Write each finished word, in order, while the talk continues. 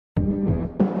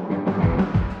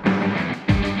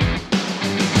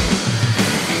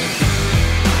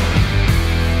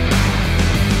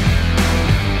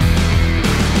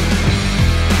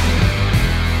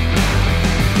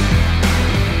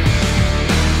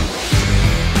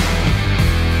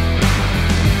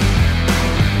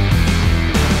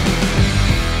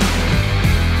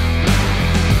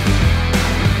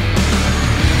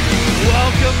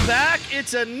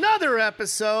It's another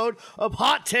episode of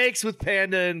Hot Takes with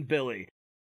Panda and Billy.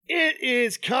 It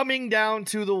is coming down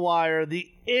to the wire, the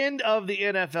end of the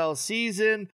NFL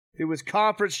season. It was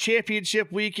conference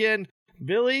championship weekend.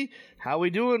 Billy, how we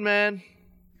doing, man?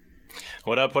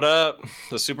 What up, what up?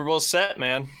 The Super Bowl's set,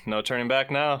 man. No turning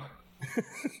back now.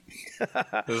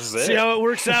 This is it. See how it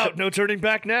works out. No turning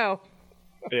back now.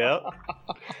 Yep.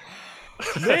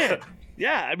 Man,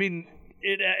 yeah, I mean,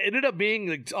 it ended up being,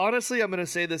 like, honestly, I'm going to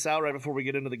say this out right before we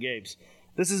get into the games.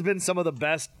 This has been some of the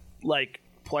best, like,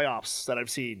 playoffs that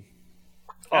I've seen.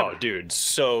 Oh, dude,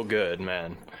 so good,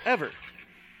 man. Ever.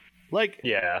 Like,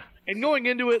 yeah. And going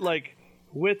into it, like,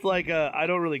 with, like, I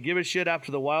don't really give a shit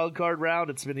after the wild card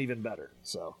round, it's been even better,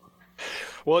 so.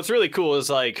 Well, what's really cool is,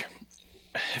 like,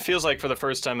 it feels like for the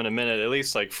first time in a minute, at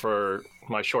least, like, for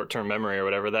my short-term memory or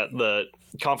whatever, that the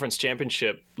conference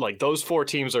championship, like, those four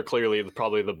teams are clearly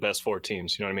probably the best four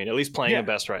teams, you know what I mean? At least playing the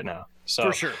best right now. So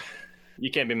for sure. You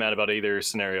can't be mad about either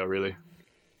scenario, really.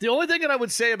 The only thing that I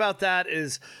would say about that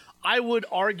is I would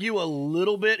argue a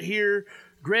little bit here.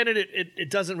 Granted, it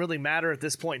doesn't really matter at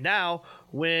this point now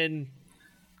when,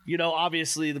 you know,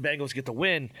 obviously the Bengals get the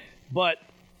win. But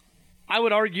I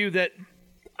would argue that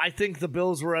I think the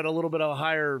Bills were at a little bit of a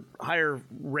higher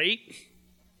rate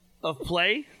of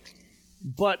play,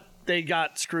 but they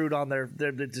got screwed on their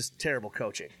just terrible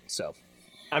coaching. So,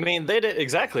 I mean, they did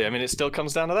exactly. I mean, it still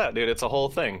comes down to that, dude. It's a whole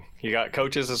thing. You got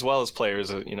coaches as well as players,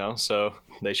 you know. So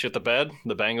they shit the bed.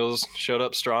 The Bengals showed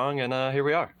up strong, and here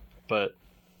we are. But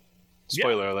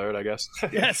spoiler alert, I guess.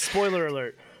 Yes, spoiler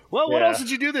alert. Well, what else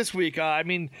did you do this week? I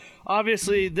mean,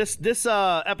 obviously, this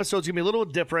episode's gonna be a little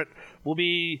different. We'll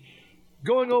be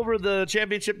going over the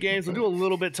championship games. We'll do a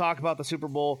little bit talk about the Super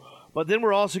Bowl, but then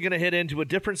we're also going to hit into a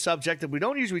different subject that we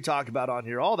don't usually talk about on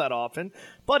here all that often,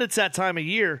 but it's that time of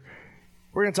year.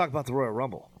 We're going to talk about the Royal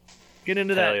Rumble. Get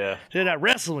into that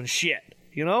wrestling shit,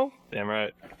 you know? Damn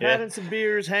right. Having some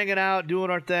beers, hanging out,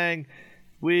 doing our thing.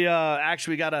 We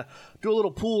actually got to do a little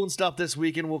pool and stuff this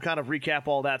weekend. We'll kind of recap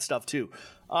all that stuff too.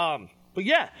 But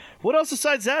yeah, what else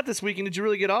besides that this weekend did you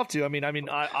really get off to? I mean,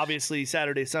 obviously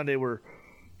Saturday, Sunday were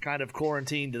kind of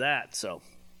quarantined to that, so.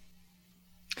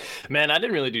 Man, I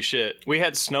didn't really do shit. We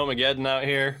had Snowmageddon out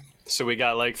here, so we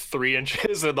got like 3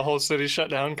 inches and the whole city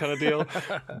shut down kind of deal.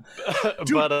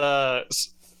 But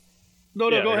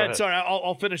No, go ahead. Sorry,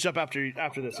 I'll finish up after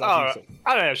this. I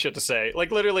don't have shit to say.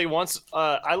 Like literally once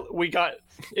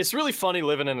it's really funny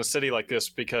living in a city like this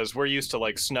because we're used to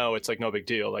like snow. It's like no big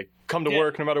deal. Like come to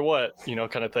work no matter what, you know,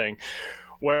 kind of thing.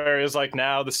 Whereas like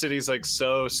now the city's like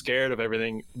so scared of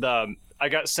everything. I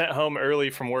got sent home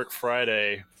early from work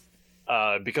Friday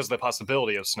because of the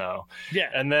possibility of snow.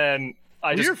 Yeah. And then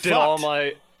I just did all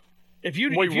my...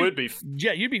 You'd be fucked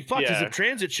because if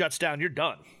transit shuts down, you're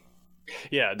done.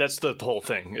 Yeah, that's the whole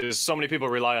thing. Is so many people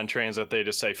rely on transit, they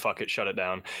just say, fuck it, shut it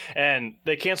down. And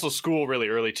they canceled school really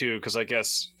early, too, because I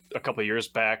guess a couple of years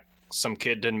back, some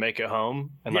kid didn't make it home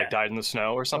and like died in the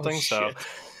snow or something. So.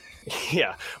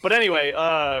 Yeah. But anyway,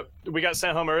 we got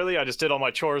sent home early. I just did all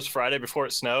my chores Friday before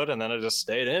it snowed, and then I just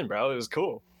stayed in, bro. It was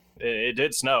cool. It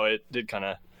did snow. It did kind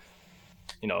of,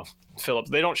 you know, fill up.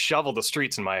 They don't shovel the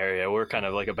streets in my area. We're kind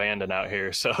of like abandoned out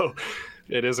here. So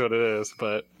it is what it is.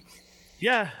 But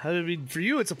yeah, I mean, for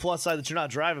you, it's a plus side that you're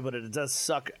not driving, but it does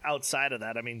suck outside of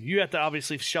that. I mean, you have to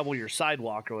obviously shovel your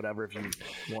sidewalk or whatever if you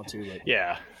want to. But.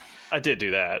 Yeah. I did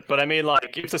do that, but I mean,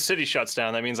 like, if the city shuts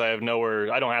down, that means I have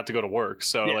nowhere. I don't have to go to work,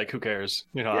 so like, who cares?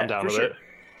 You know, I'm down with it.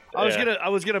 I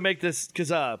was gonna make this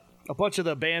because a bunch of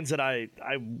the bands that I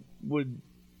would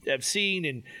have seen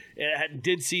and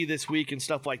did see this week and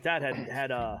stuff like that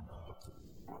had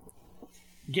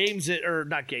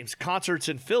concerts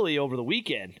in Philly over the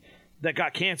weekend that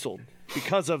got canceled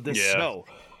because of this snow.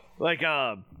 Like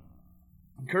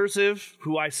Cursive,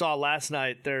 who I saw last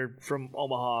night, they're from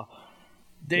Omaha.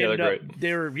 They're great.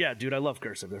 Dude, I love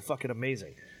Cursive. They're fucking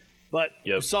amazing. But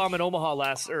saw them in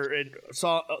Omaha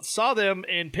saw them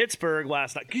in Pittsburgh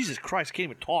last night. Jesus Christ, I can't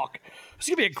even talk. It's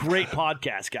gonna be a great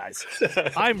podcast, guys.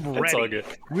 I'm ready. It's all good.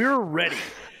 We're ready.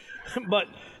 But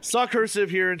saw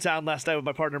Cursive here in town last night with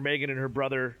my partner Megan and her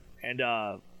brother and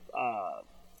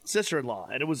sister-in-law,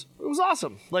 and it was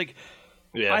awesome. Like,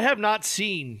 I have not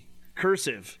seen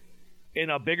Cursive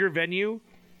in a bigger venue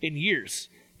in years.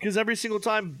 Because every single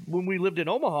time when we lived in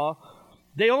Omaha,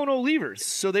 they own O'Leaver's.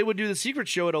 So they would do the secret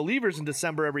show at O'Leaver's in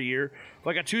December every year.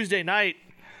 Like a Tuesday night,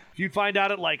 you'd find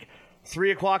out at like 3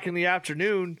 o'clock in the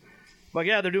afternoon. Like,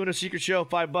 yeah, they're doing a secret show,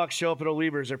 $5, show up at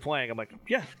O'Leaver's, they're playing. I'm like,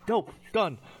 yeah, dope,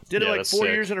 done. Did it like 4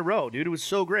 years in a row, dude. It was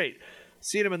so great.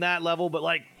 Seeing him in that level, but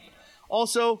like,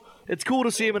 also, it's cool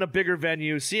to see him in a bigger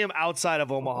venue, see him outside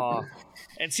of Omaha,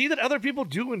 and see that other people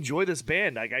do enjoy this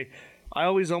band. Like, I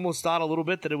always almost thought a little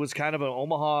bit that it was kind of an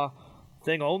Omaha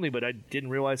thing only, but I didn't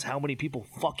realize how many people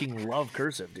fucking love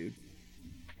Cursive, dude.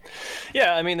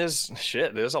 Yeah, I mean, there's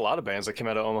a lot of bands that came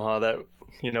out of Omaha that,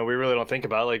 we really don't think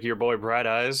about, like your boy Bright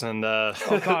Eyes and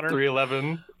Connor.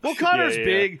 311. Well, Connor's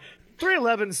big.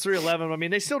 311's 311. I mean,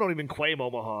 they still don't even claim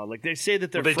Omaha. Like, they say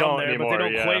that they're from there, anymore, but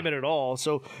they don't claim it at all.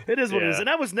 So it is what it is. And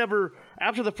I was never,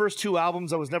 after the first 2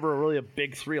 albums, I was never really a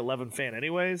big 311 fan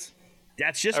anyways.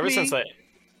 That's just me. Since that,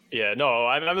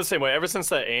 I'm the same way. Ever since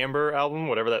that Amber album,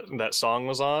 whatever that song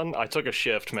was on, I took a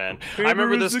shift, man. Amber I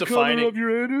remember this is the defining color of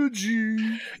your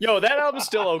energy. Yo, that album's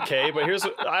still okay, but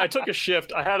I took a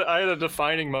shift. I had a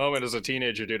defining moment as a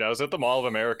teenager, dude. I was at the Mall of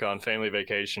America on family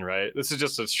vacation, right? This is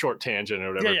just a short tangent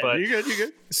or whatever. But you're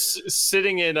good.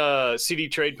 Sitting in a CD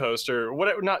trade poster,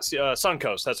 whatever, not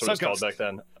Suncoast. That's what it was called back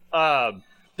then.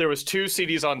 There was 2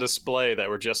 CDs on display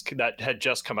that had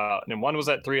just come out, and one was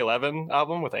that 311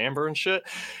 album with Amber and shit,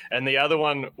 and the other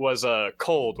one was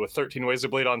Cold with 13 Ways to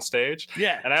Bleed on Stage.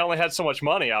 Yeah. And I only had so much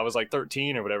money. I was like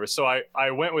 13 or whatever, so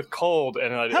I went with Cold,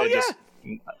 and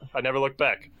I never looked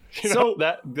back.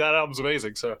 That album's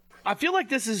amazing. So I feel like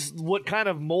this is what kind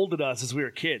of molded us as we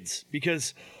were kids,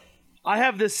 because I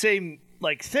have this same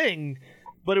thing.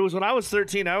 But it was when I was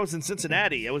 13. I was in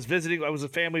Cincinnati. I was visiting. I was a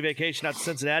family vacation out to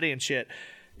Cincinnati and shit.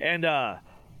 And I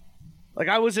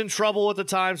was in trouble at the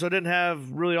time, so I didn't have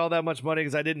really all that much money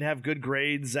because I didn't have good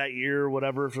grades that year or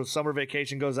whatever. So summer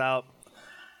vacation goes out,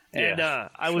 and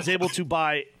I was able to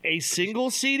buy a single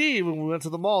CD when we went to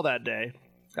the mall that day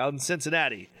out in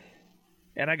Cincinnati,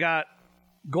 and I got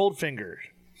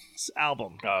Goldfinger's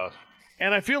album.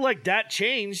 And I feel like that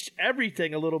changed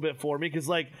everything a little bit for me because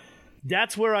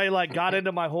that's where I got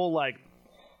into my whole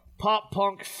pop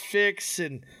punk fix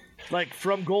and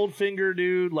from Goldfinger,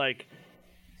 dude.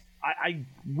 I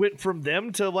went from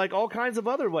them to all kinds of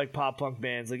other pop punk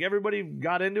bands. Everybody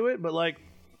got into it, but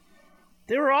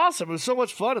they were awesome. It was so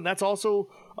much fun, and that's also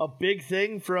a big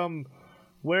thing from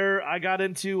where I got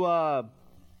into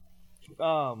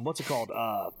what's it called?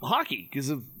 Hockey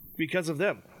because of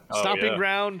them. Stomping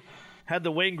Ground had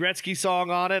the Wayne Gretzky song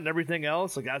on it and everything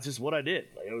else. That's just what I did.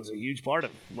 It was a huge part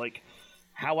of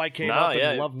how I came up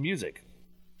and loved music.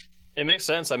 It makes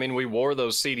sense. I mean, we wore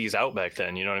those CDs out back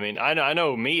then. You know what I mean? I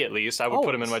know me at least. I would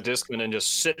put them in my Discman and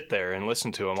just sit there and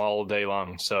listen to them all day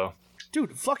long. So,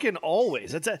 dude, fucking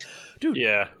always. Dude.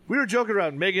 Yeah. We were joking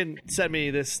around. Megan sent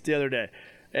me this the other day,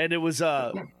 and it was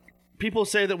people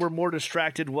say that we're more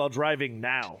distracted while driving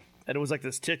now, and it was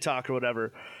this TikTok or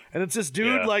whatever. And it's this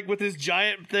dude with this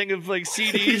giant thing of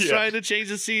CDs trying to change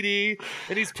the CD,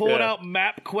 and he's pulling out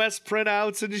MapQuest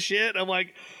printouts and shit. I'm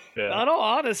in all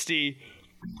honesty,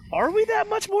 are we that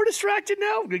much more distracted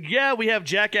now? Yeah, we have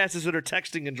jackasses that are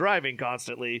texting and driving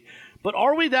constantly, but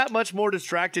are we that much more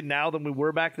distracted now than we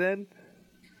were back then?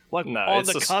 On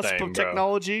the cusp of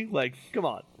technology? Come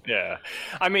on. Yeah.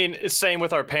 I mean, it's same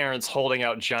with our parents holding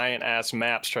out giant ass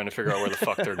maps trying to figure out where the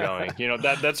fuck they're going.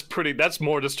 That's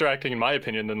more distracting in my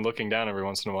opinion than looking down every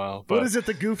once in a while. But what is it,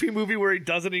 the Goofy movie where he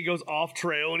does it and he goes off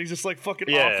trail and he's just fucking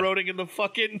off-roading in the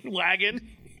fucking wagon?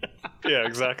 Yeah,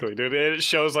 exactly, dude. It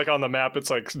shows on the map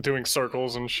it's doing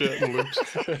circles and shit and loops.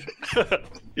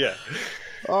 Yeah.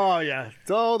 Oh yeah.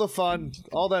 All the fun.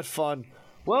 All that fun.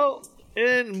 Well,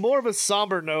 in more of a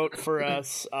somber note for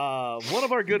us, one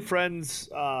of our good friends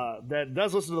that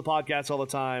does listen to the podcast all the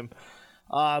time,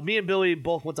 me and Billy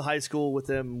both went to high school with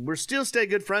him. We're still stay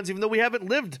good friends, even though we haven't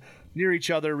lived near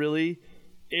each other really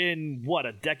in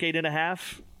a decade and a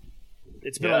half.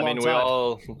 It's been a long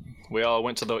time. We all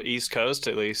went to the East Coast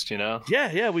at least,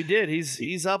 Yeah, we did.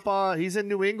 He's up. He's in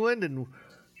New England, and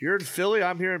you're in Philly.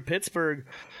 I'm here in Pittsburgh.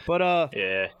 But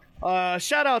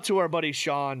shout out to our buddy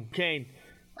Sean Kane.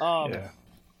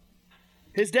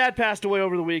 His dad passed away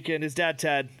over the weekend, his dad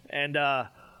Ted, and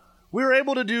we were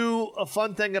able to do a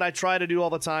fun thing that I try to do all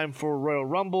the time for Royal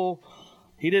Rumble.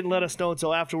 He didn't let us know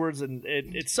until afterwards, and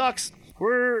it sucks.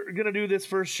 We're going to do this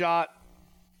first shot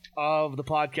of the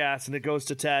podcast, and it goes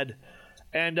to Ted.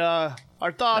 And our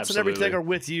thoughts and everything are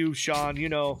with you, Sean.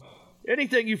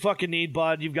 Anything you fucking need,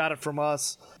 bud, you've got it from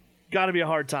us. Got to be a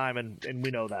hard time, and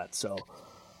we know that, so.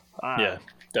 Yeah.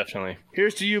 Definitely.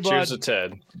 Here's to you, bud. Cheers to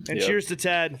Ted. And cheers to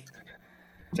Ted.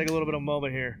 Take a little bit of a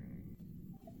moment here.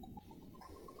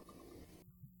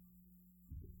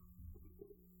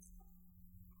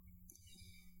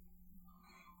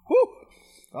 Whew.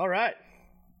 All right.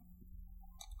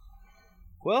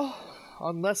 Well,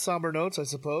 on less somber notes, I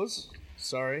suppose.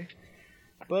 Sorry.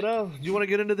 But do you want to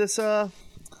get into this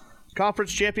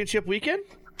conference championship weekend?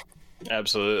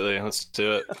 Absolutely. Let's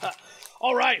do it.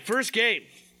 All right. First game.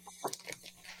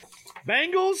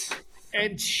 Bengals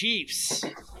and Chiefs.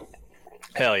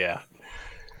 Hell yeah.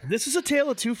 This is a tale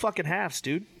of two fucking halves,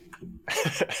 dude.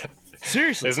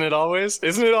 Seriously. Isn't it always?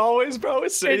 Isn't it always, bro?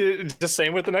 It's the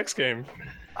same with the next game.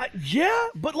 Yeah,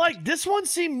 but like this one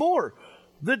seemed more.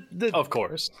 Of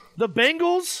course. The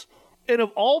Bengals, and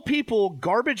of all people,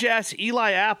 garbage ass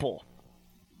Eli Apple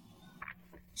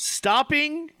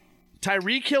stopping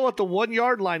Tyreek Hill at the 1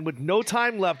 yard line with no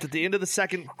time left at the end of the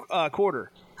second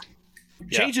quarter.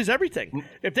 Changes everything.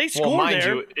 If they score mind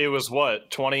you, it was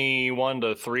what,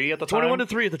 21-3 at the time?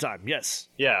 21-3 at the time, yes.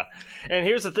 Yeah. And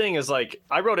here's the thing is, like,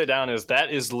 I wrote it down as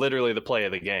that is literally the play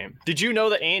of the game. Did you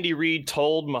know that Andy Reid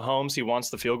told Mahomes he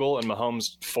wants the field goal and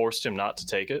Mahomes forced him not to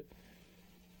take it?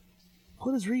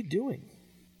 What is Reid doing?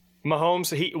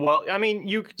 Mahomes,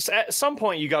 at some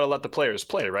point you got to let the players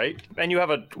play, right? And you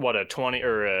have a 20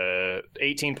 or a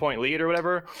 18-point lead or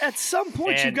whatever. At some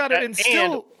point you got to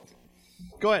instill.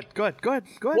 Go ahead.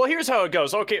 Well, here's how it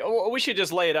goes. Okay, we should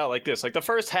just lay it out like this. Like the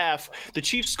first half, the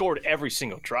Chiefs scored every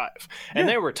single drive, and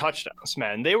they were touchdowns,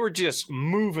 man. They were just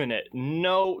moving it,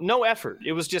 no effort.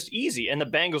 It was just easy, and the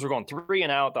Bengals were going 3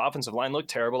 and out. The offensive line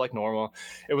looked terrible, like normal.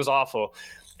 It was awful.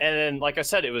 And then, like I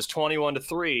said, it was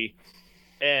 21-3,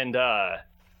 and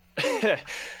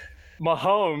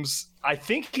Mahomes, I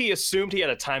think he assumed he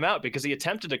had a timeout because he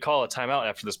attempted to call a timeout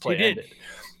after this play ended.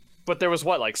 But there was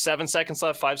 7 seconds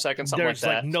left, 5 seconds, something like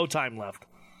that. There's no time left.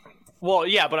 Well,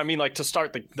 yeah, but I mean, to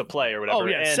start the play or whatever. Oh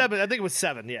yeah, 7. I think it was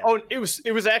 7. Yeah. Oh, it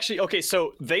was actually okay.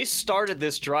 So they started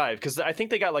this drive because I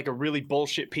think they got a really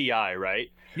bullshit PI,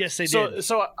 right? Yes, they did.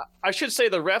 So I should say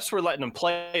the refs were letting them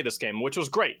play this game, which was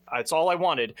great. That's all I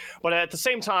wanted. But at the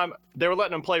same time, they were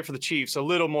letting them play for the Chiefs a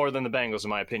little more than the Bengals, in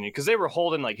my opinion, because they were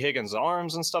holding Higgins'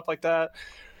 arms and stuff like that.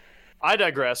 I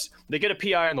digress. They get a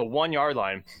PI on the 1 yard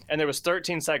line, and there was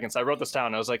 13 seconds. I wrote this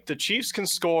down. I was like, the Chiefs can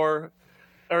score,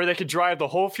 or they could drive the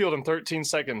whole field in 13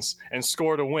 seconds and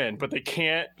score to win, but they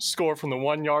can't score from the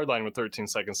 1 yard line with 13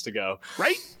 seconds to go.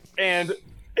 Right? And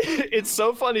it's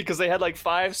so funny because they had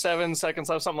 5-7 seconds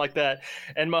left, something like that.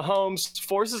 And Mahomes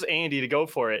forces Andy to go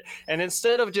for it. And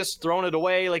instead of just throwing it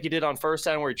away like he did on first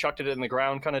down where he chucked it in the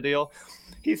ground kind of deal,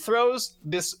 he throws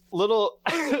this little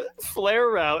flare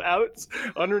route out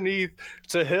underneath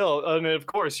to Hill. And of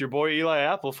course, your boy Eli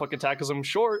Apple fucking tackles him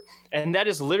short. And that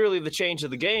is literally the change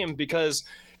of the game because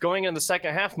going in the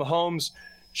second half, Mahomes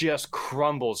just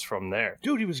crumbles from there.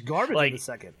 Dude, he was garbage in the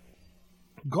second.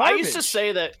 Garbage. I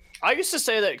used to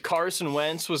say that Carson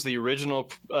Wentz was the original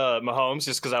Mahomes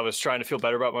just because I was trying to feel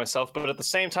better about myself. But at the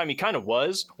same time, he kind of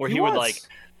was, where he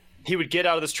would get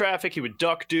out of this traffic, he would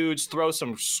duck dudes, throw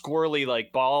some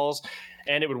squirrely balls,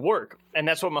 and it would work. And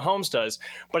that's what Mahomes does.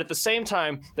 But at the same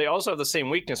time, they also have the same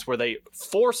weakness where they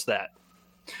force that.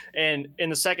 And in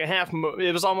the second half,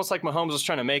 it was almost like Mahomes was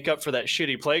trying to make up for that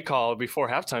shitty play call before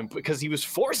halftime because he was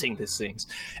forcing these things.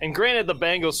 And granted, the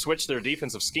Bengals switched their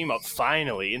defensive scheme up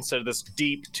finally instead of this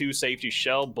deep 2-safety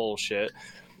shell bullshit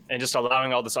and just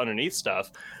allowing all this underneath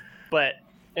stuff. But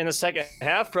in the second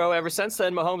half, bro, ever since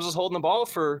then, Mahomes was holding the ball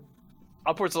for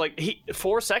upwards of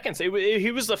 4 seconds.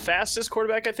 He was the fastest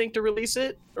quarterback, I think, to release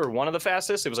it, or one of the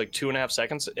fastest. It was 2.5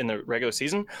 seconds in the regular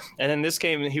season. And in this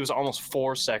game, he was almost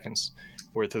 4 seconds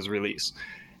worth his release.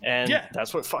 And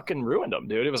that's what fucking ruined him,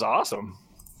 dude. It was awesome.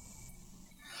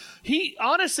 He,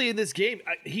 honestly, in this game,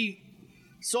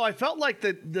 so I felt like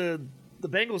the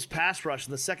Bengals pass rush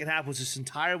in the second half was just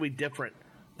entirely different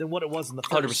than what it was in the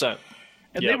first. 100%.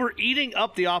 And they were eating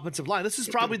up the offensive line. This is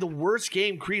probably the worst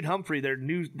game Creed Humphrey, their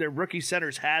rookie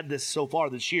centers, had this so far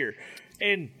this year.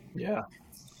 And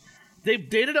they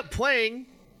ended up playing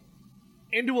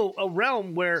into a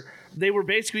realm where they were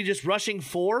basically just rushing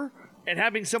 4 and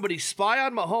having somebody spy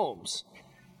on Mahomes.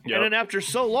 Yep. And then after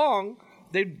so long,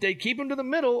 they keep him to the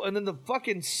middle, and then the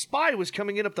fucking spy was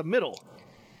coming in up the middle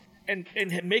and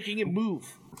making him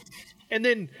move. And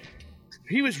then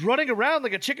he was running around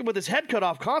like a chicken with his head cut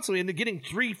off constantly and then getting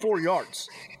 3-4 yards.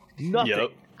 Nothing.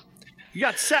 Yep. You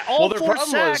got all 4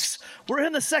 sacks were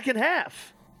in the second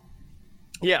half.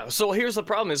 Yeah, so here's the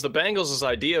problem is the Bengals'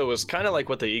 idea was kind of like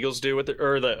what the Eagles do with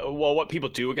what people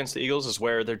do against the Eagles is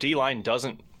where their D-line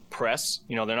doesn't press.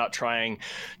 They're not trying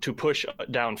to push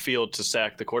downfield to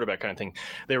sack the quarterback kind of thing.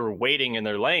 They were waiting in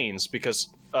their lanes because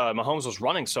Mahomes was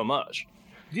running so much.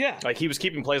 Yeah. He was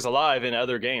keeping plays alive in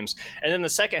other games. And then the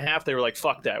second half, they were like,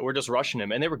 fuck that. We're just rushing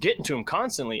him. And they were getting to him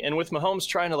constantly. And with Mahomes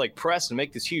trying to press and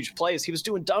make these huge plays, he was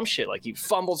doing dumb shit. He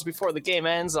fumbles before the game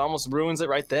ends, almost ruins it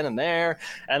right then and there.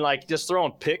 And just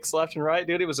throwing picks left and right,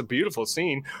 dude. It was a beautiful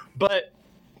scene. But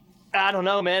I don't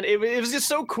know, man. It was just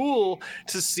so cool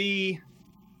to see.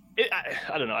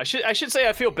 I don't know. I should say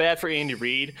I feel bad for Andy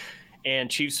Reid and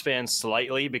Chiefs fans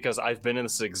slightly, because I've been in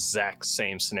this exact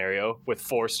same scenario with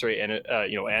 4 straight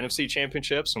NFC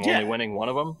championships and only winning one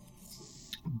of them.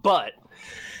 But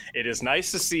it is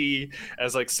nice to see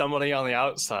as like somebody on the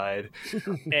outside,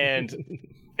 and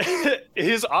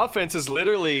his offense is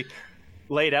literally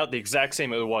laid out the exact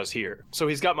same as it was here. So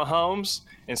he's got Mahomes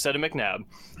instead of McNabb.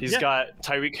 He's got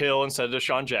Tyreek Hill instead of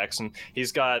Deshaun Jackson.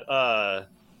 He's got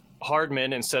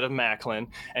Hardman instead of Macklin,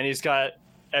 and he's got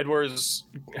Edwards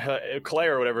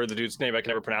Claire or whatever the dude's name I can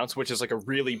never pronounce, which is like a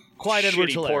really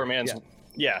shitty poor man's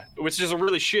which is a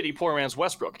really shitty poor man's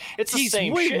Westbrook. It's the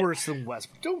same shit. He's way worse than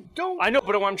Westbrook. Don't. I know,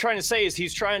 but what I'm trying to say is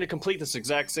he's trying to complete this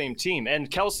exact same team,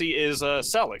 and Kelsey is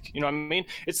Selleck. You know what I mean?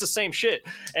 It's the same shit,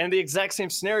 and the exact same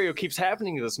scenario keeps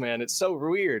happening to this man. It's so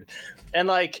weird, and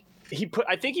like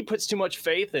I think he puts too much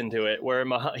faith into it, where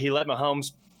he let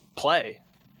Mahomes play.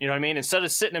 You know what I mean? Instead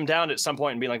of sitting him down at some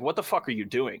point and being like, "What the fuck are you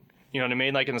doing?" You know what I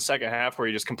mean? Like in the second half, where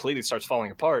he just completely starts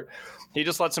falling apart, he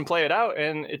just lets him play it out,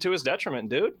 and to his detriment,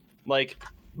 dude. Like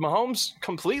Mahomes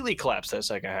completely collapsed that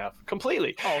second half,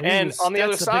 completely. On the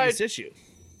other side, issue.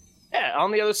 Yeah,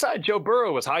 on the other side, Joe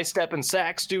Burrow was high stepping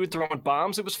sacks, dude, throwing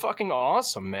bombs. It was fucking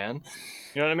awesome, man.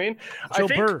 You know what I mean? Joe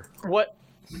Burr. What?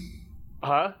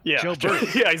 Huh? Yeah. Joe Burr.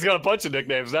 Yeah, he's got a bunch of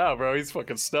nicknames now, bro. He's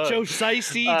fucking stud. Joe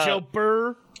Shiesty, Joe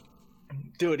Burr.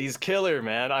 Dude, he's killer,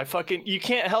 man. You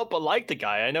can't help but like the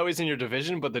guy. I know he's in your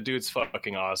division, but the dude's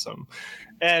fucking awesome.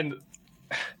 And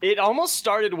it almost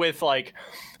started with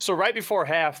so right before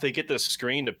half, they get this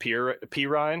screen to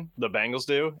Pirine, the Bengals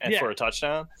do, and for a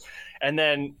touchdown. And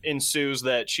then ensues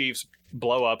that Chiefs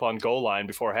blow up on goal line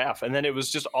before half. And then it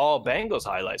was just all Bengals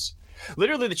highlights.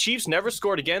 Literally, the Chiefs never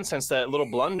scored again since that little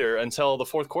blunder until the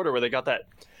fourth quarter, where they got that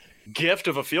gift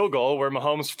of a field goal where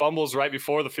Mahomes fumbles right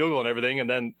before the field goal and everything, and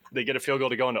then they get a field goal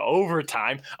to go into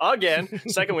overtime again.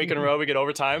 Second week in a row we get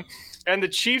overtime, and the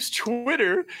Chiefs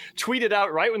Twitter tweeted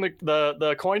out right when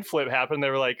the coin flip happened. They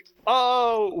were like,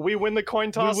 "Oh, we win the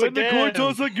coin toss again!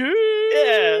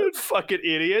 Yeah, fucking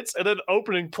idiots!" And then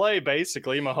opening play,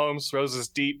 basically, Mahomes throws this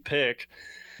deep pick,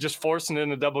 just forcing it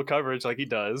into double coverage like he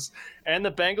does, and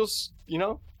the Bengals,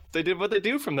 they did what they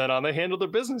do from then on. They handled their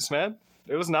business, man.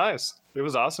 It was nice. It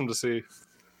was awesome to see.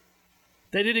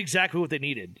 They did exactly what they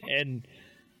needed. And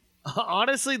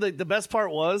honestly, the best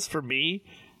part was, for me,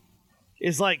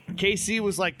 is KC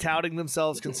was touting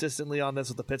themselves consistently on this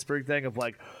with the Pittsburgh thing of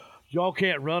y'all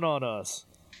can't run on us.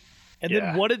 And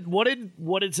then what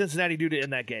did Cincinnati do to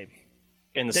end that game?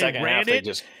 In the second half, they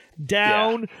just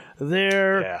down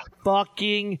their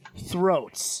fucking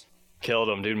throats. Killed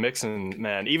him, dude. Mixon,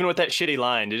 man. Even with that shitty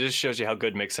line, it just shows you how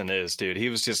good Mixon is, dude. He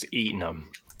was just eating them.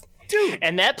 Dude.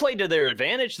 And that played to their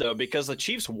advantage, though, because the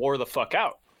Chiefs wore the fuck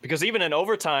out. Because even in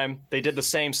overtime, they did the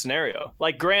same scenario.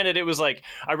 Granted, it was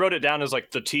I wrote it down as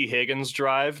the T. Higgins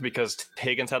drive, because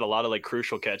Higgins had a lot of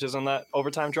crucial catches on that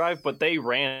overtime drive, but they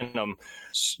ran them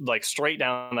straight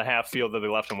down the half field that they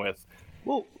left them with.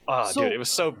 Well, dude, it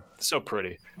was so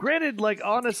pretty. Granted,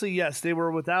 honestly, yes, they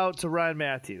were without Tyrann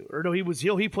Mathieu. Or no, he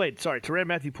played. Sorry, Tyrann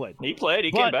Mathieu played. He played.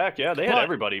 He came back. Yeah, they had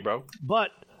everybody, bro.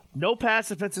 But no pass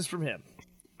defenses from him.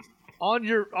 On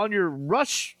your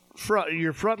rush front,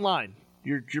 your front line,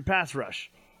 your pass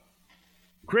rush.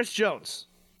 Chris Jones,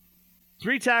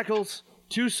 3 tackles,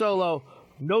 2 solo,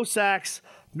 no sacks,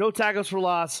 no tackles for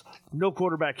loss, no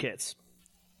quarterback hits.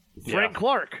 Frank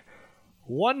Clark,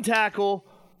 1 tackle,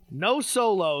 no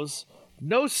solos,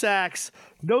 no sacks,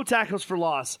 no tackles for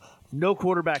loss, no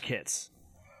quarterback hits.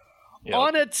 Yep.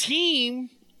 On a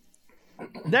team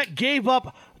that gave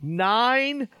up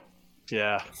 9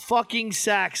 fucking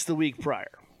sacks the week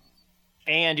prior.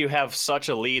 And you have such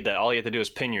a lead that all you have to do is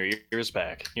pin your ears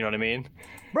back. You know what I mean?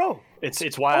 Bro.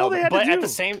 It's wild. But at the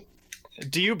same...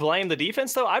 Do you blame the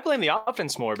defense, though? I blame the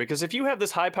offense more, because if you have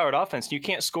this high-powered offense and you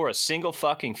can't score a single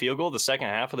fucking field goal the second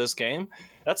half of this game,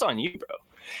 that's on you, bro.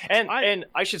 And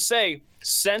I should say,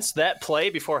 since that play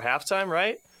before halftime,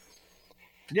 right?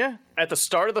 Yeah. At the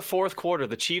start of the fourth quarter,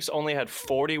 the Chiefs only had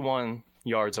 41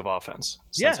 yards of offense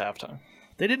since halftime.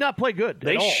 They did not play good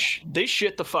at all. They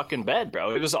shit the fucking bed,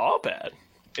 bro. It was all bad.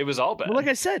 Well, like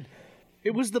I said,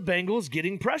 it was the Bengals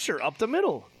getting pressure up the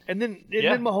middle. And then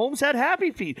Mahomes had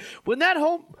happy feet. When that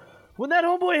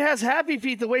homeboy has happy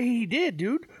feet the way he did,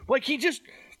 dude, he just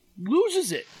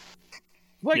loses it.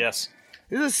 Yes.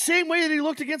 It's the same way that he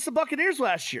looked against the Buccaneers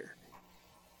last year.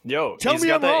 Yo, he's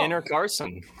got that inner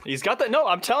Carson. He's got that. No,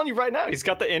 I'm telling you right now, he's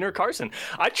got the inner Carson.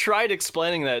 I tried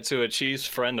explaining that to a Chiefs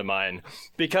friend of mine,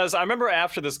 because I remember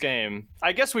after this game,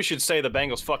 I guess we should say the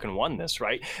Bengals fucking won this,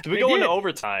 right? We go into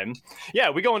overtime. Yeah,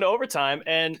 we go into overtime,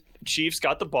 and Chiefs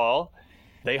got the ball,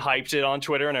 They hyped it on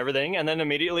Twitter and everything, and then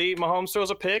immediately Mahomes throws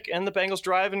a pick, and the Bengals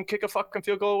drive and kick a fucking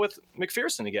field goal with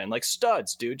McPherson again. Like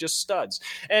studs, dude, just studs.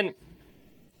 And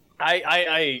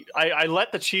I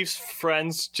let the Chiefs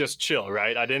friends just chill,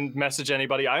 right? I didn't message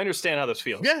anybody. I understand how this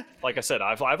feels. Yeah. Like I said,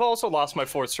 I've also lost my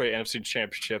 4th straight NFC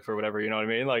championship or whatever, you know what I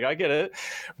mean? Like, I get it.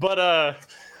 But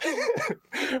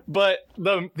but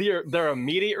their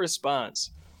immediate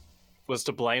response was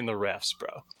to blame the refs,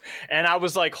 bro. And I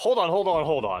was like, hold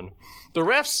on. The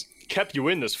refs kept you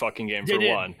in this fucking game, for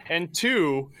one. And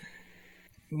 2,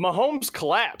 Mahomes'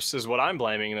 collapse is what I'm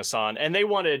blaming this on, and they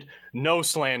wanted no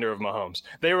slander of Mahomes.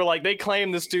 They were like, they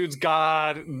claim this dude's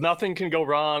God, nothing can go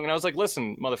wrong. And I was like,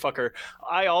 listen, motherfucker,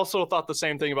 I also thought the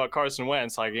same thing about Carson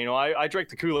Wentz. Like, you know, I drank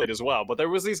the Kool-Aid as well, but there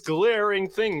was these glaring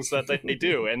things that they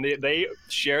do, and they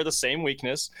share the same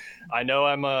weakness. I know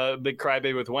I'm a big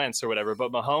crybaby with Wentz or whatever,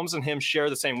 but Mahomes and him share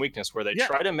the same weakness where they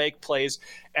try to make plays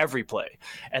every play.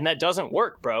 And that doesn't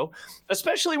work, bro.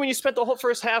 Especially when you spent the whole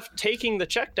first half taking the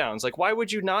checkdowns. Like, why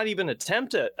would you not even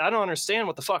attempt it? I don't understand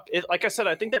what the fuck. Like I said,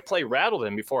 I think that play rattled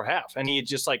him before half, and he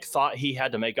just like thought he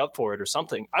had to make up for it or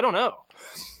something. I don't know.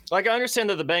 Like, I understand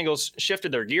that the Bengals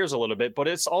shifted their gears a little bit, but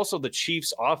it's also the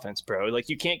Chiefs' offense, bro. Like,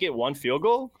 you can't get one field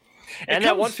goal. And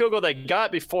that one field goal they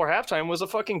got before halftime was a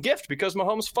fucking gift because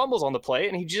Mahomes fumbles on the play,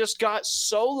 and he just got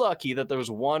so lucky that there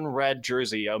was one red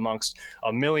jersey amongst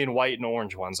a million white and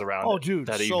orange ones around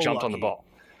that he jumped on the ball.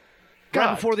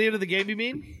 Right before the end of the game, you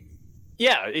mean?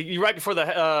 Yeah, right before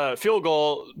the field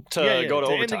goal to go to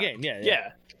overtime. End the game.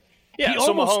 Yeah. Yeah,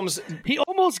 so Mahomes... He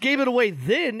almost gave it away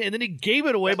then, and then he gave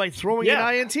it away by throwing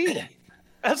an INT.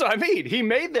 That's what I mean. He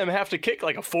made them have to kick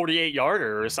like a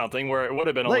 48-yarder or something where it would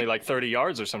have been only like 30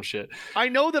 yards or some shit. I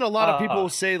know that a lot of people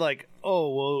say like,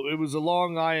 oh, well, it was a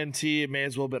long INT. It may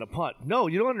as well have been a punt. No,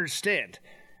 you don't understand.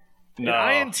 No,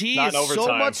 An INT is so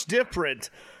much different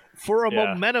for a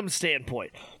momentum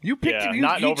standpoint. You picked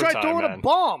you tried throwing a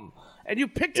bomb. And you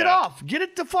picked it off. Get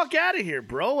it the fuck out of here,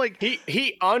 bro. Like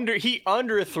he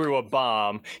underthrew a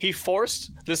bomb. He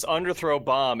forced this underthrow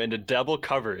bomb into double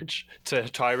coverage to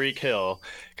Tyreek Hill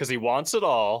because he wants it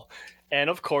all.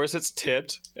 And of course it's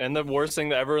tipped. And the worst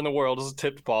thing ever in the world is a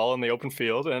tipped ball in the open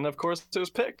field. And of course it was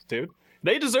picked, dude.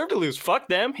 They deserve to lose. Fuck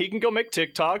them. He can go make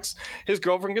TikToks. His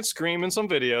girlfriend can scream in some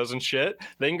videos and shit.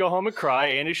 They can go home and cry.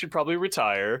 Andy should probably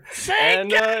retire.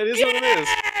 It is what it is.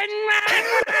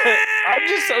 I'm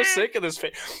just so sick of this.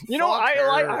 You know,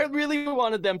 I really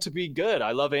wanted them to be good.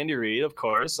 I love Andy Reid, of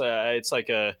course. It's like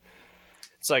a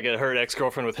hurt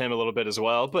ex-girlfriend with him a little bit as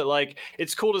well. But like,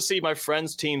 it's cool to see my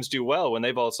friends' teams do well when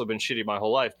they've also been shitty my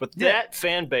whole life. But that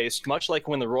fan base, much like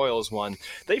when the Royals won,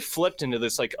 they flipped into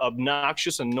this like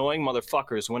obnoxious, annoying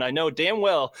motherfuckers. When I know damn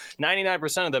well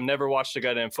 99% of them never watched a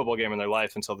goddamn football game in their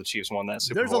life until the Chiefs won that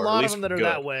Super Bowl. There's a lot of them that are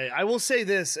that way. I will say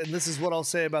this, and this is what I'll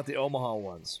say about the Omaha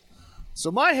ones. So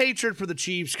my hatred for the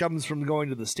Chiefs comes from going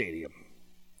to the stadium.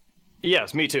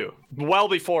 Yes, me too. Well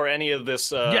before any of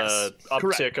this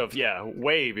uptick of,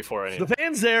 way before any. The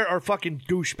fans there are fucking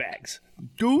douchebags.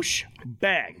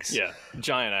 Douchebags. Yeah,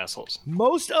 giant assholes.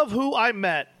 Most of who I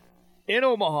met in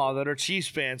Omaha that are Chiefs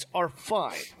fans are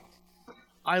fine.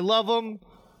 I love them.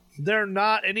 They're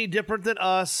not any different than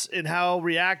us in how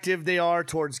reactive they are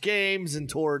towards games and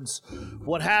towards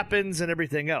what happens and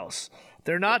everything else.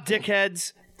 They're not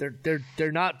dickheads.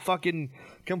 They're not fucking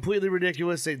completely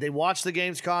ridiculous. They watch the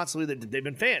games constantly. They've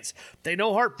been fans. They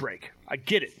know heartbreak. I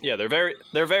get it. Yeah, they're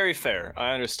very fair.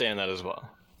 I understand that as well.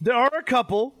 There are a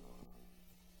couple,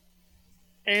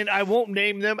 and I won't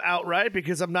name them outright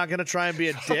because I'm not going to try and be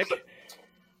a dick,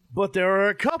 but there are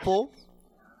a couple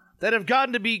that have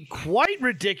gotten to be quite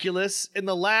ridiculous in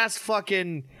the last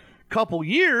fucking couple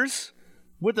years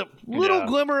with a little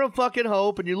glimmer of fucking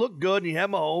hope, and you look good, and you have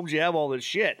Mahomes, you have all this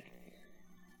shit.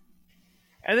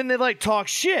 And then they like talk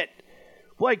shit.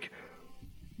 Like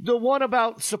the one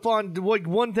about Stephon, like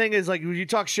one thing is like you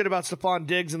talk shit about Stephon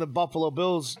Diggs in the Buffalo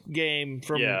Bills game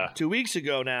from 2 weeks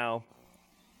ago now.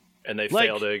 And they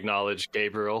fail to acknowledge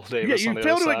Gabriel Davis. Yeah, you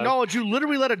fail to acknowledge you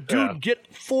literally let a dude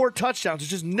get 4 touchdowns. It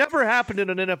just never happened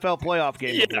in an NFL playoff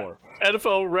game before.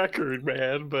 NFL record,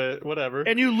 man, but whatever.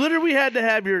 And you literally had to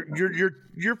have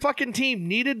your fucking team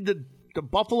needed the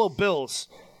Buffalo Bills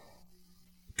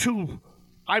to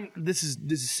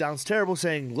this sounds terrible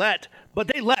saying but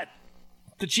they let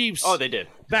the Chiefs they did.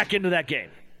 back into that game.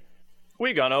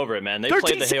 We've gone over it, man. They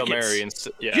played the Hail Mary. And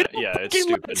you don't it's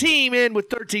stupid. let a team in with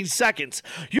 13 seconds.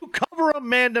 You cover them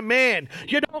man-to-man.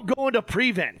 You don't go into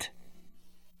prevent.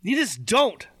 You just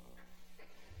don't.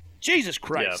 Jesus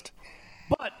Christ.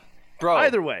 Yeah. But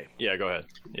either way. Yeah, go ahead.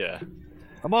 Yeah.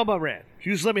 I'm on my rant.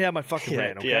 You just let me have my fucking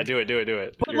rant, okay? Yeah, do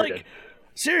it. But, You're good.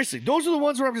 Seriously, those are the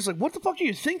ones where I'm just like, what the fuck are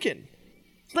you thinking?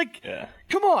 Like,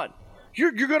 come on.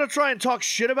 You're going to try and talk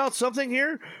shit about something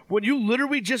here when you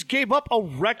literally just gave up a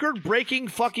record-breaking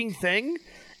fucking thing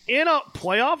in a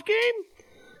playoff game?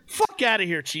 Fuck out of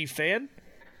here, Chief fan.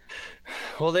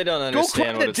 Well, they don't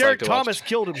understand what it's Derek like to Thomas watch.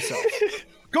 killed himself.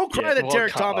 Go cry that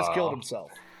Derek Thomas killed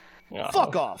himself.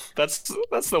 Fuck off. That's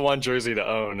the one jersey to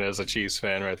own as a Chiefs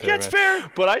fan right there. Yeah, it's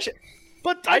fair. But I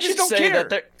just should don't say care.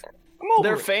 that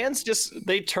their fans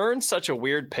they turn such a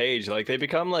weird page. Like they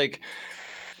become like,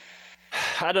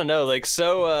 I don't know, like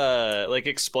so like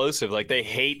explosive. Like they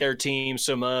hate their team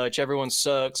so much. Everyone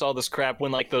sucks. All this crap.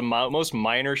 When like the most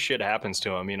minor shit happens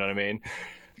to them, you know what I mean?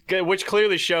 Which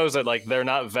clearly shows that like they're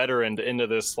not veteraned into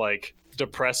this like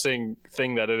depressing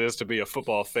thing that it is to be a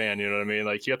football fan. You know what I mean?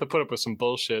 Like you have to put up with some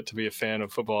bullshit to be a fan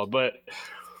of football. But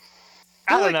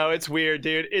I don't know. It's weird,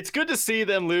 dude. It's good to see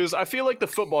them lose. I feel like the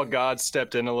football gods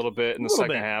stepped in a little bit in the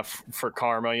second half for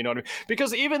karma, you know what I mean?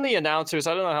 Because even the announcers,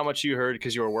 I don't know how much you heard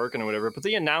because you were working or whatever, but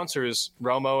the announcers,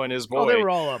 Romo and his boy. Oh, they were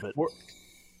all of it.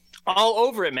 All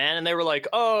over it, man. And they were like,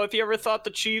 oh, if you ever thought the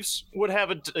Chiefs would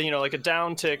have like a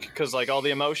down tick because like all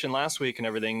the emotion last week and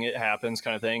everything, it happens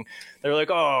kind of thing. They were like,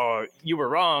 oh, you were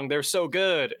wrong. They're so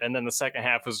good. And then the second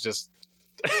half was just,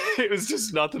 it was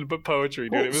just nothing but poetry,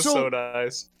 dude. It was so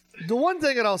nice. The one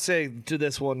thing that I'll say to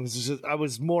this one is just, I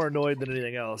was more annoyed than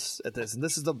anything else at this, and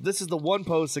this is the one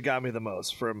post that got me the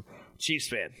most from Chiefs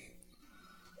fan.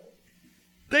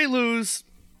 They lose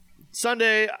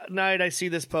Sunday night. I see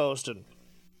this post and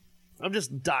I'm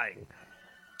just dying.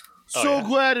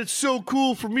 Glad it's so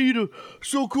cool to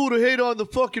hate on the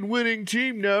fucking winning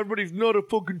team now. Everybody's not a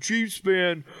fucking Chiefs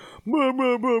fan. Blah,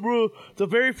 blah, blah, blah. The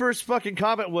very first fucking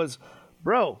comment was,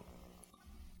 bro.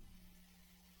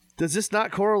 Does this not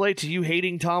correlate to you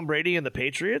hating Tom Brady and the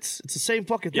Patriots? It's the same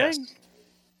fucking thing. Yes.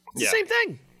 It's the same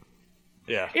thing.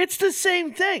 Yeah. It's the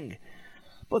same thing.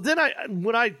 But then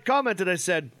when I commented, I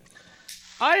said,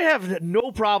 I have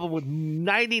no problem with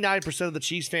 99% of the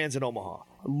Chiefs fans in Omaha.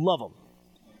 I love them.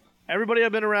 Everybody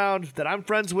I've been around that I'm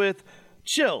friends with,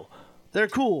 chill. They're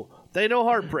cool. They know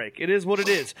heartbreak. It is what it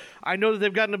is. I know that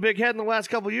they've gotten a big head in the last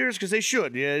couple of years because they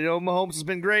should. Yeah, Mahomes has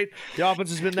been great. The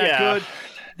offense has been that good.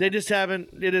 They just haven't.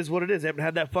 It is what it is. They haven't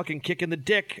had that fucking kick in the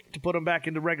dick to put them back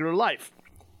into regular life.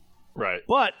 Right.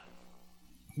 But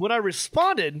when I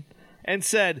responded and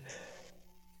said,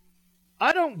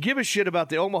 I don't give a shit about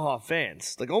the Omaha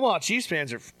fans. Like, Omaha Chiefs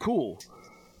fans are cool.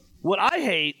 What I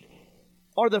hate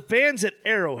are the fans at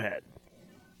Arrowhead.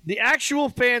 The actual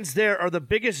fans there are the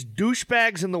biggest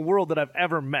douchebags in the world that I've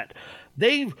ever met.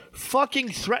 They fucking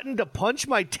threatened to punch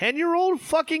my 10-year-old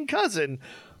fucking cousin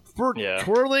for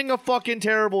twirling a fucking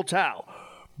terrible towel.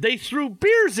 They threw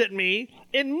beers at me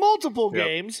in multiple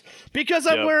games because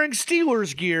I'm wearing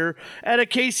Steelers gear at a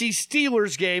KC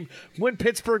Steelers game when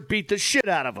Pittsburgh beat the shit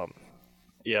out of them.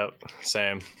 Yep,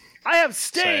 same. I have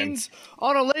stains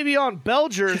on a Le'Veon Bell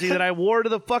jersey that I wore to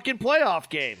the fucking playoff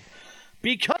game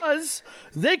because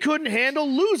they couldn't handle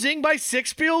losing by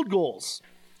 6 field goals.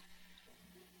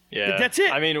 Yeah, that's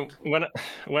it. I mean,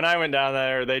 when I went down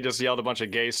there, they just yelled a bunch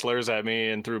of gay slurs at me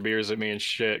and threw beers at me and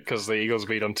shit because the Eagles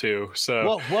beat them too.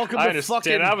 So welcome to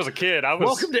fucking. I was a kid.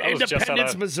 Welcome to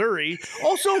Independence, Missouri.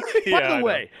 Also, by the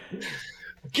way,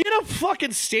 get a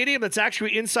fucking stadium that's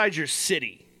actually inside your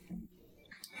city.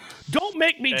 Don't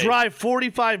make me drive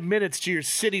 45 minutes to your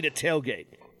city to tailgate.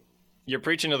 You're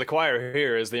preaching to the choir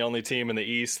here as the only team in the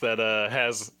East that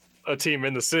has a team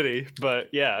in the city. But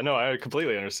yeah, no, I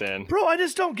completely understand. Bro, I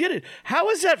just don't get it. How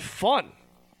is that fun?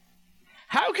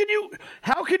 How can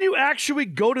you actually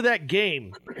go to that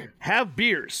game, have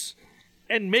beers,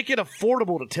 and make it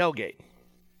affordable to tailgate?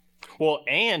 Well,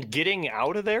 and getting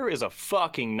out of there is a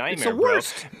fucking nightmare, it's the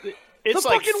worst. Bro. It's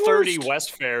like 30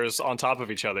 West Fairs on top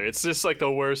of each other. It's just like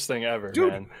the worst thing ever,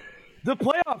 dude, man. The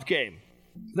playoff game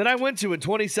that I went to in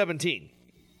 2017,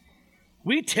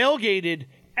 we tailgated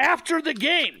after the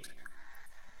game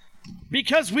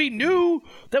because we knew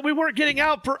that we weren't getting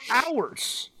out for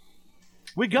hours.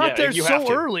 We got there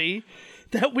so early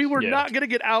that we were not going to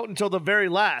get out until the very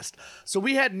last. So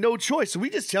we had no choice. So we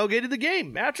just tailgated the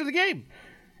game after the game.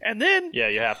 And then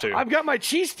you have to. I've got my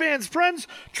Chiefs fans friends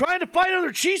trying to fight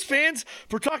other Chiefs fans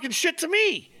for talking shit to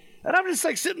me. And I'm just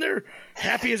like sitting there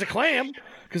happy as a clam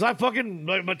because my fucking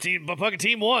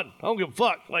team won. I don't give a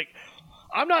fuck. Like,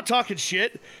 I'm not talking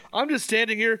shit. I'm just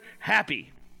standing here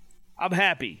happy. I'm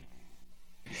happy.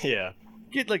 Yeah.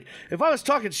 If I was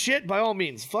talking shit, by all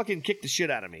means, fucking kick the shit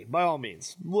out of me. By all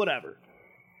means. Whatever.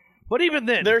 But even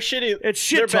then, they're shitty. It's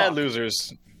shit They're talk. bad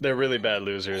losers. They're really bad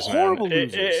losers, Horrible man.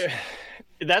 losers.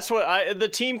 That's what the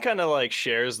team kind of like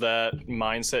shares that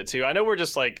mindset too. I know we're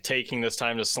just like taking this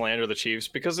time to slander the Chiefs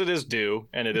because it is due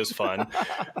and it is fun.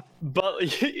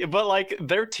 but like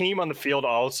their team on the field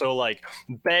also like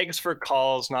begs for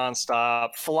calls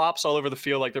nonstop, flops all over the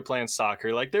field like they're playing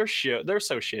soccer. Like they're so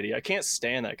shitty. I can't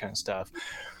stand that kind of stuff.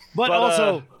 But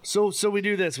also, so we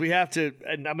do this. We have to,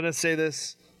 and I'm going to say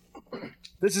this.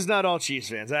 This is not all Chiefs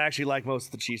fans. I actually like most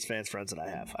of the Chiefs fans friends that I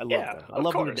have. I love them. I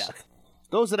love them to death.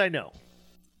 Those that I know.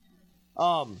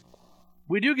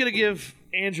 We do get to give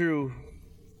Andrew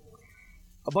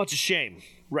a bunch of shame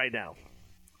right now.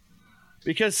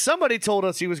 Because somebody told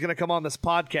us he was going to come on this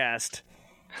podcast,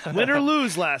 win or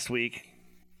lose last week.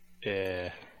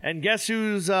 Yeah. And guess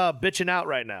who's bitching out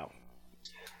right now?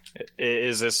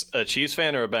 Is this a Chiefs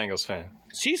fan or a Bengals fan?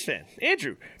 Chiefs fan.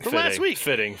 Andrew, from last week.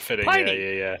 Fitting.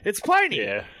 Piney. Yeah. It's Piney.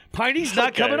 Yeah. Piney's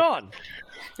not coming on.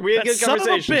 We had a good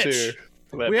conversation, too.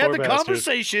 We had the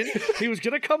conversation. He was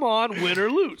going to come on, win or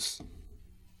lose.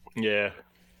 Yeah.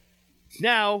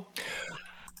 Now,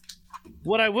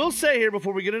 what I will say here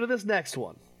before we get into this next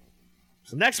one.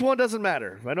 The next one doesn't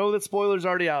matter. I know that spoiler's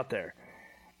already out there.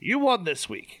 You won this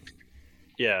week.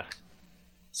 Yeah.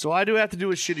 So I do have to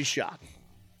do a shitty shot.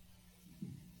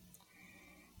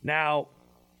 Now,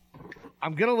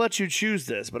 I'm going to let you choose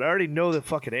this, but I already know the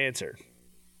fucking answer.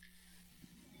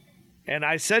 And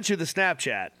I sent you the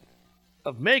Snapchat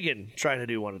of Megan trying to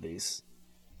do one of these.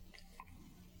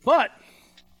 But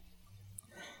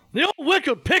the old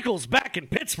Wicked Pickle's back in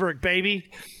Pittsburgh,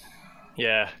 baby.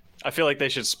 Yeah. I feel like they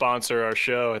should sponsor our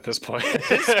show at this point. At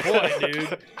this point,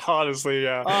 dude. Honestly,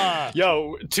 yeah.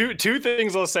 Yo, two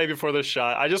things I'll say before this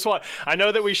shot. I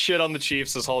know that we shit on the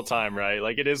Chiefs this whole time, right?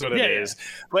 Like, it is what it is.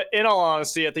 But in all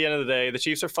honesty, at the end of the day, the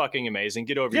Chiefs are fucking amazing.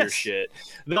 Get over your shit.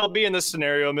 They'll be in this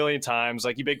scenario a million times,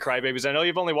 like you big crybabies. I know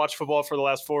you've only watched football for the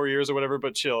last 4 years or whatever,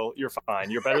 but chill. You're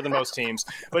fine. You're better than most teams.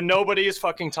 But nobody is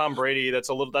fucking Tom Brady. That's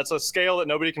a scale that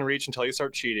nobody can reach until you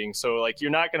start cheating. So, like,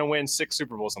 you're not going to win 6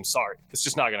 Super Bowls. I'm sorry. It's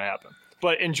just not going to happen.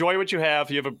 But enjoy what you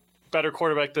have. You have a better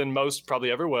quarterback than most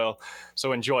probably ever will.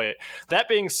 So enjoy it. That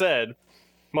being said,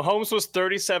 Mahomes was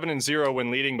 37-0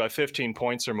 when leading by 15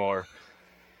 points or more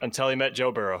until he met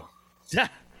Joe Burrow.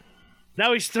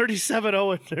 Now he's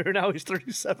 37-0 and now he's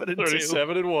 37-2.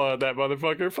 37-1, that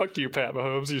motherfucker. Fuck you, Pat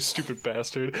Mahomes, you stupid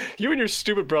bastard. You and your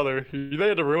stupid brother, they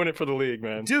had to ruin it for the league,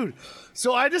 man. Dude,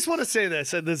 so I just want to say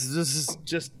this, and this is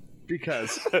just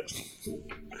because.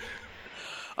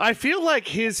 I feel like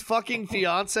his fucking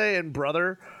fiance and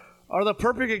brother are the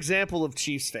perfect example of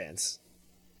Chiefs fans.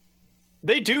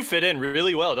 They do fit in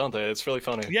really well, don't they? It's really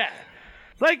funny. Yeah.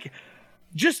 Like,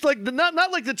 just like,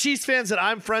 not like the Chiefs fans that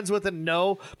I'm friends with and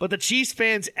know, but the Chiefs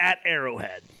fans at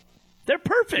Arrowhead. They're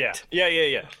perfect.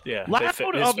 Yeah. Loud,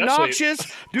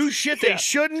 obnoxious, do shit they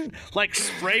shouldn't, like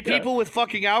spray people with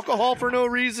fucking alcohol for no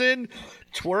reason,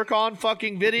 twerk on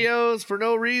fucking videos for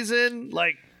no reason.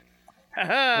 Like,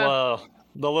 well,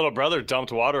 the little brother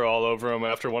dumped water all over him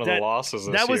after one of the losses this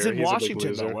year. That was in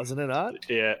Washington, though, wasn't it not?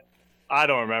 Yeah. I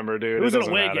don't remember, dude. It was an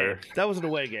away game. That was an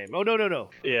away game. Oh, no.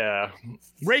 Yeah.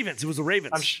 Ravens. It was the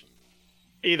Ravens.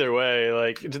 Either way,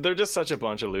 like, they're just such a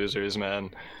bunch of losers,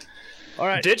 man. All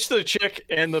right. Ditch the chick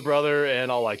and the brother, and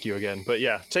I'll like you again. But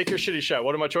yeah, take your shitty shot.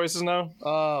 What are my choices now?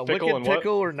 Wicked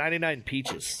Pickle or 99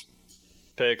 Peaches?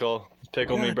 Pickle.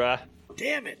 Pickle me, brah.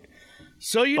 Damn it.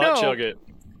 So you Butt know. Chug it.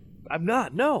 I'm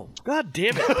not. No. God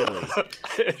damn it,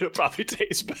 Billy. It'll probably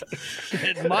taste better.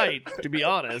 It might, to be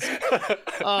honest.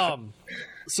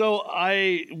 So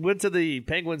I went to the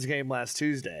Penguins game last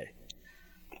Tuesday,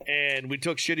 and we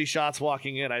took shitty shots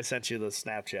walking in. I sent you the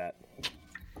Snapchat.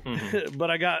 Mm-hmm.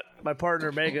 But I got my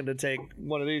partner, Megan, to take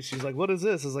one of these. She's like, what is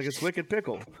this? I was like, it's Wicked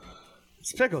Pickle.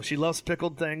 It's pickle. She loves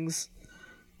pickled things,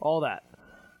 all that. I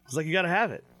was like, you got to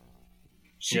have it.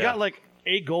 She got like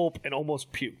a gulp and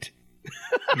almost puked.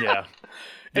 Yeah.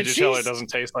 Did you tell her it doesn't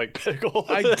taste like pickle?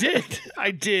 I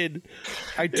did.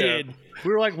 Yeah.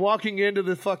 We were like walking into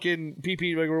the fucking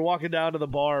PP. Like, we were walking down to the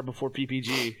bar before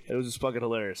PPG. It was just fucking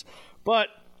hilarious. But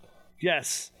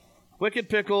yes, Wicked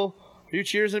Pickle. Are you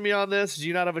cheersing me on this? Do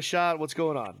you not have a shot? What's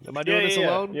going on? Am I doing this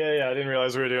alone? Yeah. I didn't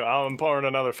realize we were doing. I'm pouring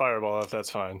another fireball if that's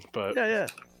fine. But yeah.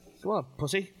 Come on,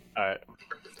 pussy. All right.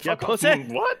 Yeah, pussy.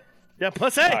 What? Yeah,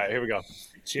 pussy. All right, here we go.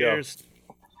 Cheers.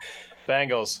 Go.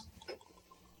 Bengals.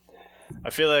 I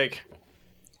feel like.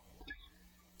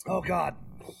 Oh God.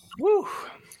 Woo.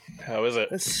 How is it?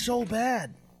 It's so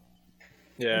bad.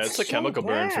 Yeah, it's a so chemical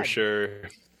burn for sure.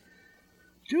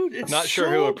 Dude, it's not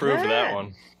sure who approved that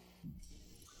one.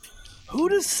 Who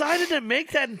decided to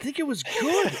make that and think it was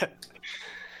good?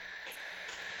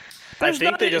 I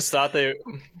think they just thought they.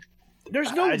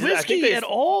 There's no whiskey at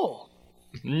all.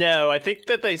 No, I think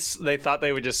that they thought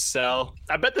they would just sell.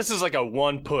 I bet this is like a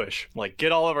one push. Like,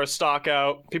 get all of our stock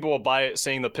out. People will buy it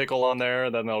seeing the pickle on there,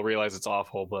 and then they'll realize it's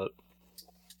awful. But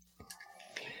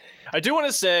I do want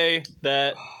to say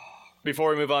that before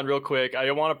we move on real quick, I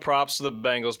want to props to the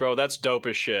Bengals, bro. That's dope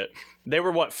as shit. They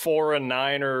were, what,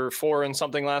 4-9 or 4 and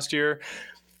something last year?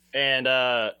 And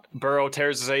Burrow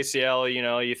tears his ACL. You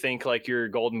know, you think, like, your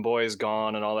golden boy is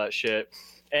gone and all that shit.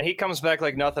 And he comes back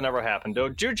like nothing ever happened.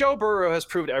 Joe Burrow has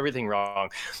proved everything wrong.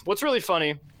 What's really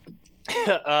funny,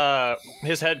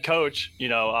 his head coach, you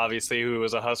know, obviously, who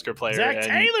was a Husker player. Zach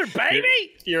Taylor,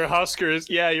 baby! Your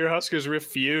Huskers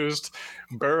refused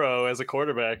Burrow as a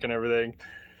quarterback and everything.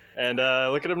 And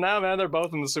look at them now, man. They're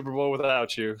both in the Super Bowl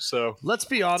without you. So let's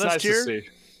be honest nice here. To see.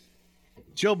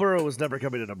 Joe Burrow was never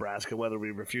coming to Nebraska, whether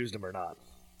we refused him or not.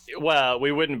 Well,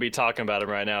 we wouldn't be talking about him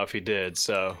right now if he did,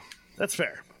 so. That's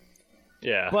fair.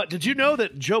 Yeah. But did you know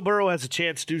that Joe Burrow has a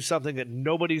chance to do something that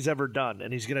nobody's ever done,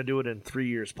 and he's going to do it in 3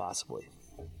 years, possibly?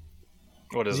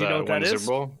 What is that? You know what that is? Super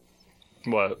Bowl?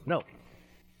 What? No.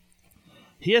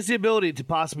 He has the ability to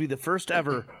possibly be the first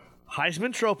ever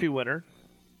Heisman Trophy winner,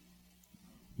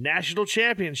 national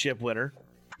championship winner,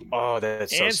 oh,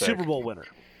 that's so and sick. Super Bowl winner.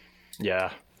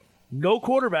 Yeah. No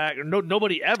quarterback, or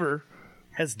nobody ever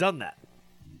has done that.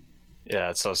 Yeah,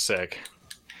 it's so sick.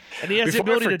 And he has the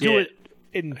ability to do it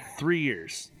in 3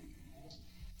 years.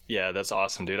 Yeah, that's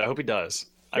awesome, dude. I hope he does.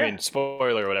 I mean,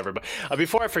 spoiler or whatever. But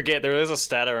before I forget, there is a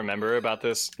stat I remember about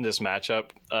this matchup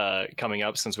coming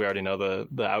up, since we already know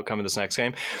the outcome of this next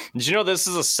game. Did you know this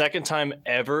is the second time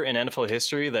ever in NFL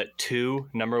history that 2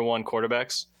 number 1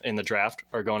 quarterbacks in the draft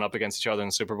are going up against each other in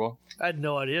the Super Bowl? I had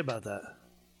no idea about that.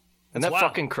 Isn't that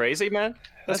fucking crazy, man?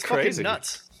 That's crazy.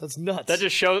 Nuts. That's nuts.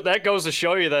 That goes to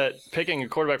show you that picking a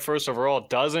quarterback first overall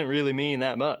doesn't really mean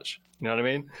that much. You know what I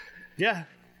mean? Yeah.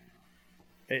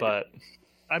 But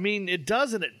I mean, it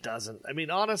does and it doesn't. I mean,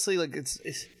 honestly, like it's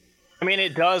I mean,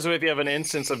 it does if you have an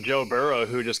instance of Joe Burrow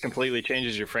who just completely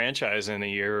changes your franchise in a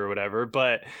year or whatever,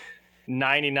 but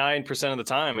 99% of the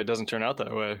time it doesn't turn out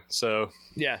that way. So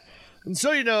yeah. And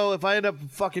so, you know, if I end up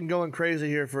fucking going crazy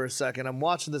here for a second, I'm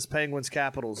watching this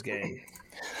Penguins-Capitals game.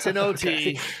 It's an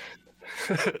OT.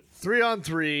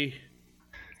 3-on-3.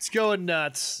 It's going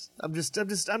nuts. I'm just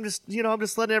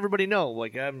letting everybody know.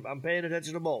 Like, I'm paying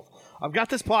attention to both. I've got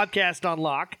this podcast on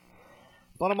lock,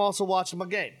 but I'm also watching my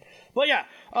game. But yeah,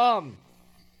 I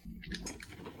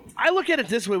look at it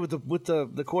this way with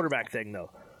the quarterback thing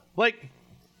though. Like,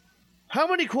 how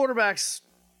many quarterbacks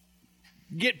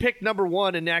get picked number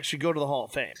 1 and actually go to the Hall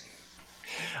of Fame?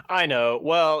 I know.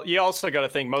 Well, you also got to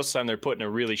think most of the time they're put in a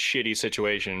really shitty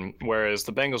situation, whereas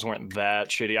the Bengals weren't that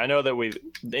shitty. I know that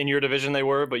in your division they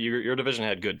were, but your division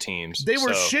had good teams. They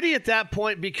were shitty at that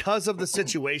point because of the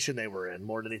situation they were in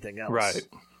more than anything else. Right.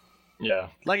 Yeah.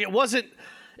 Like, it wasn't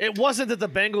that the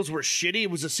Bengals were shitty.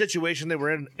 It was a situation they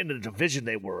were in the division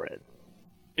they were in.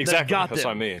 Exactly. That's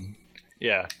what I mean.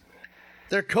 Yeah.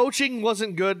 Their coaching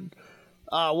wasn't good.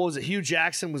 What was it? Hugh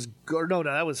Jackson was good. No,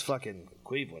 that was fucking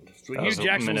Cleveland. Hugh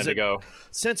Jackson was ago.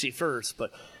 Cincy first,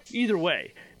 but either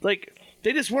way, like,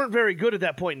 they just weren't very good at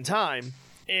that point in time,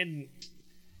 and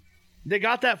they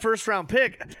got that first round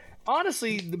pick.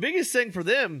 Honestly, the biggest thing for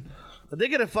them, they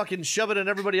gotta fucking shove it in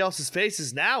everybody else's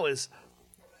faces now, is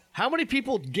how many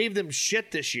people gave them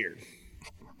shit this year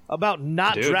about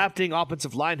not drafting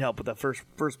offensive line help with that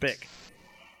first pick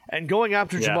and going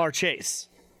after Jamar Chase.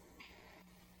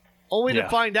 Only to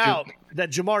find out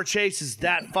that Jamar Chase is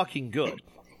that fucking good.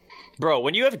 Bro,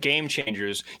 when you have game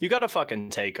changers, you got to fucking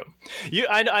take them.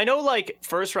 I know, like,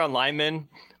 first-round linemen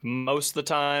most of the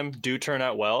time do turn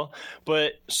out well,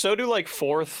 but so do, like,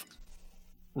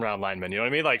 fourth-round linemen. You know what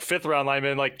I mean? Like, fifth-round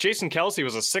linemen. Like, Jason Kelsey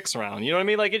was a sixth round. You know what I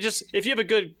mean? Like, if you have a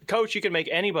good coach, you can make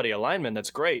anybody a lineman.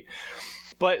 That's great.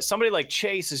 But somebody like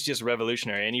Chase is just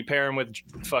revolutionary, and you pair him with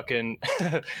fucking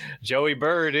Joey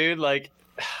Burr, dude. Like,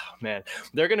 man,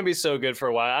 they're going to be so good for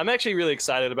a while. I'm actually really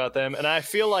excited about them, and I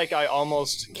feel like I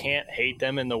almost can't hate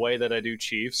them in the way that I do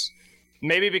Chiefs.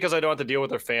 Maybe because I don't have to deal with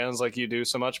their fans like you do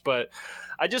so much, but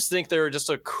I just think they're just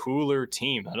a cooler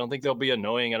team. I don't think they'll be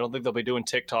annoying. I don't think they'll be doing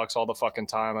TikToks all the fucking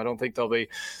time. I don't think they'll be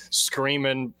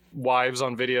screaming wives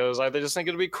on videos. I just think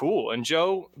it'll be cool. And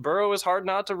Joe Burrow is hard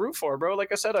not to root for, bro.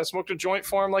 Like I said, I smoked a joint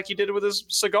for him like he did with his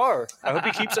cigar. I hope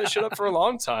he keeps that shit up for a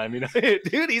long time. You know,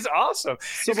 dude, he's awesome.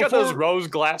 He's got those rose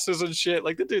glasses and shit.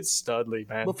 Like, the dude's studly,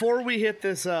 man. Before we hit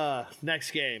this next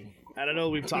game, and I know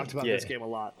we've talked about this game a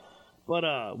lot,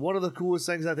 but one of the coolest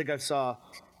things I think I saw,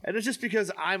 and it's just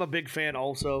because I'm a big fan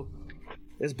also,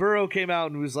 is Burrow came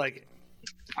out and was like,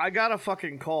 I got a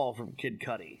fucking call from Kid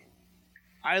Cudi.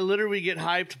 I literally get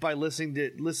hyped by listening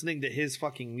to his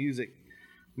fucking music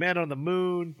Man on the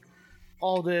Moon,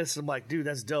 all this. I'm like, dude,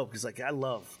 that's dope because like I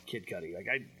love Kid Cudi.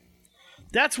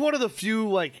 That's one of the few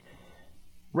like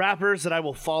rappers that I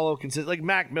will follow consistently, like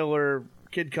Mac Miller,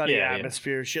 Kid Cudi,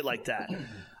 Atmosphere, shit like that.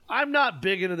 I'm not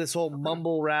big into this whole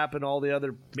mumble rap and all the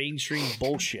other mainstream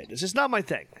bullshit. It's just not my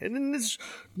thing. And it's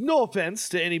no offense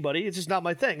to anybody. It's just not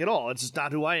my thing at all. It's just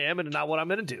not who I am and not what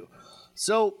I'm into.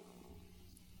 So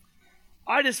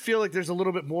I just feel like there's a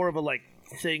little bit more of a like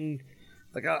thing,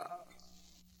 like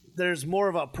there's more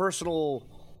of a personal,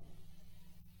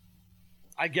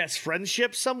 I guess,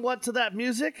 friendship somewhat to that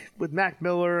music with Mac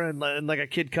Miller and like a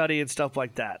Kid Cudi and stuff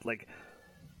like that. Like,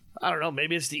 I don't know,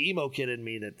 maybe it's the emo kid in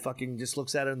me that fucking just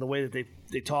looks at it in the way that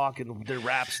they talk and their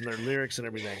raps and their lyrics and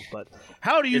everything. But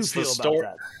how do you feel about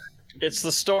that? It's the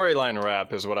storyline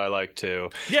rap is what I like too.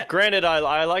 Yeah. Granted,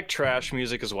 I like trash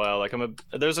music as well. Like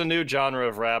there's a new genre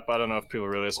of rap. I don't know if people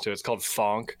really listen to it. It's called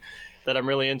funk that I'm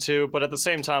really into. But at the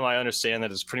same time, I understand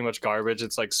that it's pretty much garbage.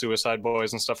 It's like Suicide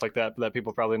Boys and stuff like that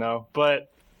people probably know.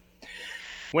 But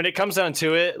when it comes down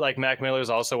to it, like Mac Miller is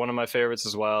also one of my favorites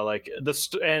as well. Like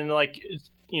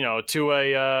you know, to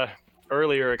a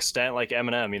earlier extent, like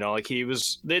Eminem, you know, like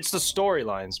it's the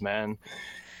storylines, man.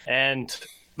 And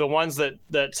the ones that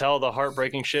tell the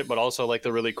heartbreaking shit, but also like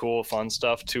the really cool, fun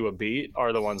stuff to a beat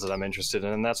are the ones that I'm interested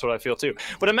in. And that's what I feel too.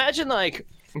 But imagine like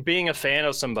being a fan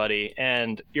of somebody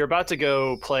and you're about to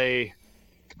go play,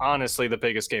 honestly, the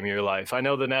biggest game of your life. I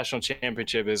know the national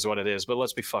championship is what it is, but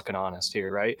let's be fucking honest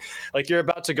here, right? Like you're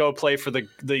about to go play for the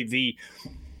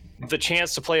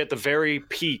chance to play at the very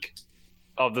peak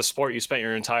of the sport you spent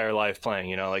your entire life playing,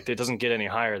 you know, like it doesn't get any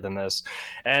higher than this.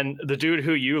 And the dude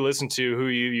who you listen to, who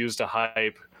you use to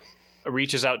hype,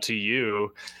 reaches out to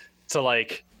you to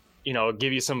like, you know,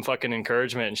 give you some fucking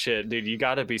encouragement and shit, dude, you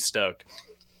gotta be stoked.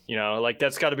 You know, like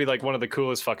that's gotta be like one of the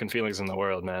coolest fucking feelings in the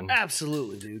world, man.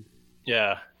 Absolutely, dude.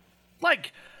 Yeah.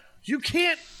 Like, you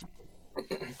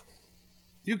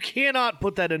cannot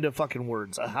put that into fucking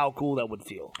words of how cool that would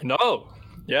feel. No.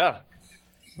 Yeah.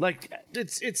 Like,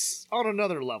 it's on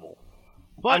another level.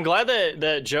 But I'm glad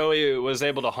that Joey was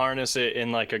able to harness it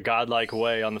in like a godlike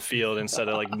way on the field instead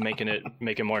of like make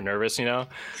it more nervous, you know?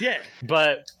 Yeah.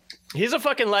 But he's a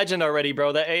fucking legend already,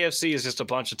 bro. The AFC is just a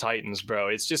bunch of titans, bro.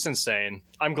 It's just insane.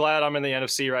 I'm glad I'm in the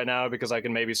NFC right now because I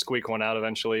can maybe squeak one out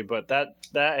eventually, but that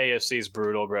AFC is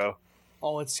brutal, bro.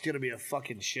 Oh, it's going to be a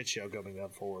fucking shit show coming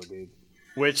up forward, dude.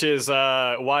 Which is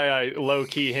why I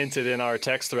low-key hinted in our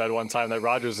text thread one time that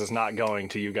Rodgers is not going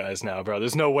to you guys now, bro.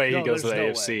 There's no way he goes to the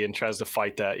AFC and tries to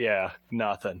fight that. Yeah,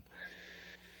 nothing.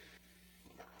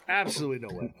 Absolutely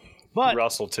no way. But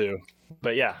Russell, too.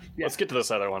 But yeah, let's get to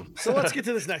this other one. So let's get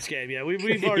to this next game. Yeah,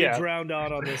 we've already drowned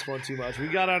on this one too much. We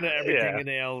got onto everything in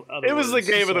the other It was the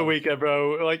game of the weekend,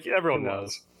 bro. Like, everyone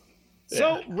knows.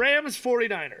 So, Rams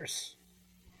 49ers.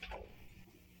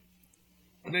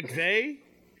 McVay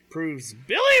proves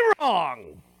Billy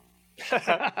wrong.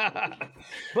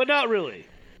 But not really.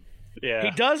 Yeah.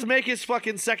 He does make his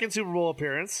fucking second Super Bowl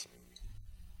appearance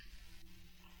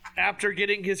after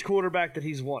getting his quarterback that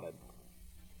he's wanted.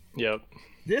 Yep.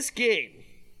 This game,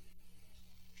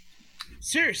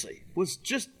 seriously, was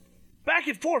just back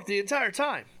and forth the entire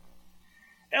time.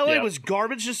 LA was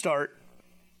garbage to start.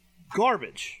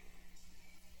 Garbage.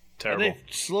 Terrible. And they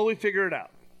slowly figure it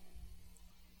out.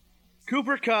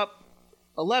 Cooper Kupp,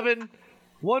 11,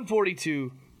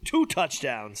 142, 2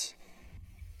 touchdowns.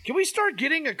 Can we start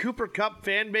getting a Cooper Kupp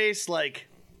fan base like...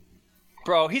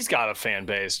 Bro, he's got a fan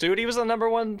base, dude. He was the number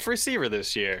 1 receiver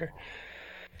this year.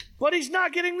 But he's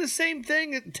not getting the same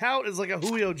thing tout as like a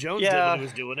Julio Jones did when he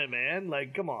was doing it, man.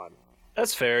 Like, come on.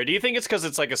 That's fair. Do you think it's because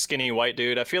it's like a skinny white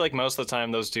dude? I feel like most of the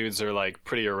time those dudes are like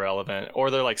pretty irrelevant, or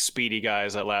they're like speedy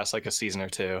guys that last like a season or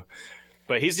two.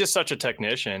 But he's just such a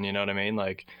technician, you know what I mean?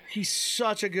 Like, he's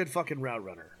such a good fucking route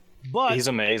runner. But he's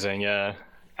amazing, yeah.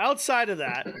 Outside of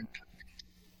that,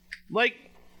 like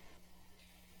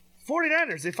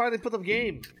 49ers, they finally put the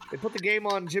game. They put the game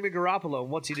on Jimmy Garoppolo,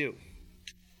 and what's he do?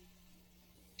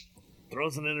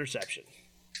 Throws an interception.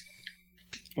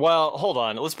 Well, hold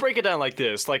on. Let's break it down like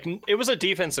this. Like, it was a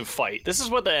defensive fight. This is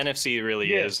what the NFC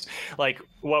really is. Like,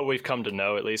 what we've come to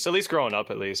know, at least growing up,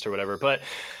 or whatever. But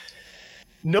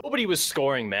nobody was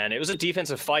scoring, man. It was a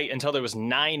defensive fight until there was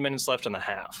 9 minutes left in the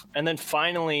half. And then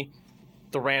finally,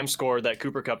 the Rams scored that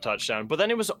Cooper Kupp touchdown. But then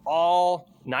it was all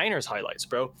Niners highlights,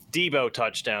 bro. Debo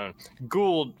touchdown,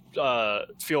 Gould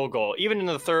field goal. Even in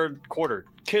the third quarter,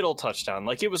 Kittle touchdown.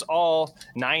 Like, it was all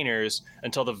Niners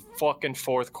until the fucking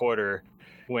fourth quarter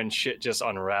when shit just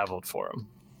unraveled for him.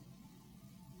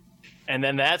 And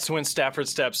then that's when Stafford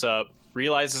steps up,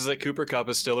 realizes that Cooper Kupp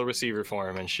is still a receiver for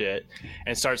him and shit,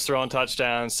 and starts throwing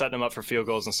touchdowns, setting him up for field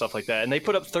goals and stuff like that. And they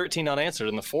put up 13 unanswered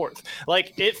in the fourth.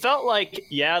 Like, it felt like,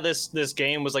 this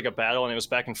game was like a battle and it was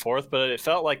back and forth, but it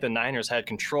felt like the Niners had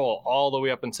control all the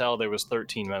way up until there was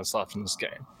 13 minutes left in this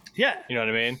game. Yeah. You know what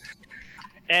I mean?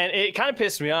 And it kind of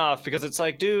pissed me off because it's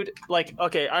like, dude, like,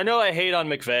 okay, I know I hate on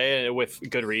McVay with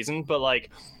good reason, but like,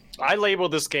 I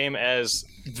labeled this game as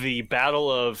the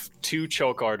battle of two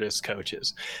choke artist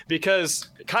coaches because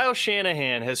Kyle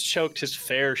Shanahan has choked his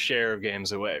fair share of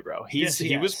games away, bro. He was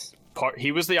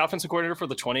the offensive coordinator for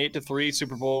the 28-3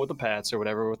 Super Bowl with the Pats or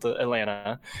whatever with the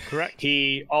Atlanta. Correct.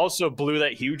 He also blew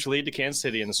that huge lead to Kansas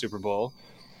City in the Super Bowl,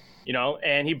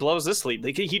 and he blows this lead.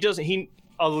 Like,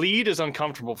 a lead is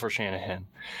uncomfortable for Shanahan,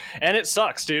 and it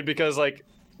sucks, dude, because like,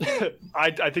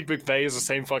 I think McVay is the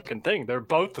same fucking thing. They're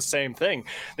both the same thing.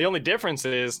 The only difference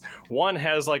is one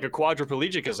has like a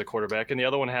quadriplegic as a quarterback, and the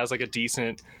other one has like a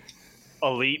decent,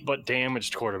 elite but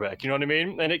damaged quarterback. You know what I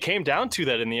mean? And it came down to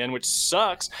that in the end, which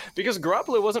sucks because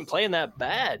Garoppolo wasn't playing that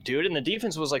bad, dude, and the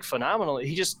defense was like phenomenal.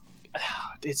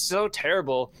 It's so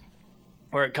terrible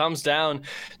where it comes down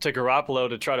to Garoppolo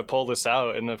to try to pull this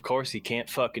out, and of course he can't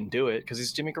fucking do it because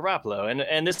he's Jimmy Garoppolo,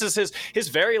 and this is his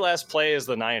very last play as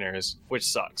the Niners, which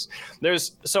sucks.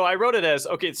 So I wrote it as,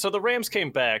 okay, so the Rams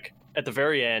came back at the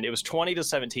very end. It was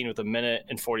 20-17 with 1 minute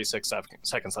and 46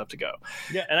 seconds left to go.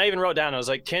 Yeah. And I even wrote down, I was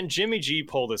like, can Jimmy G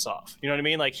pull this off? You know what I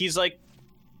mean? Like, he's like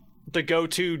the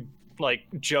go-to like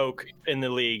joke in the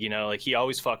league, like he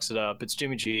always fucks it up. It's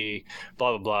Jimmy G,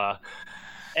 blah, blah, blah.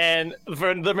 And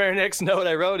for the very next note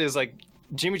I wrote is like,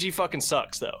 Jimmy G fucking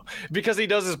sucks though, because he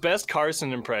does his best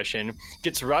Carson impression,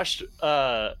 gets rushed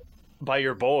by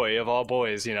your boy of all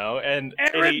boys, and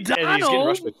he's getting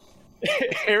rushed.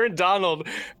 Aaron Donald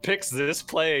picks this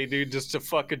play, dude, just to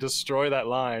fucking destroy that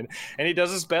line, and he does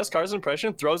his best Carson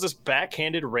impression, throws this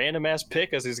backhanded random ass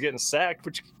pick as he's getting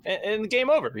sacked, and game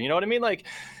over. You know what I mean? Like,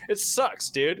 it sucks,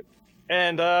 dude.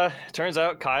 And turns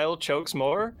out Kyle chokes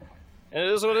more. And it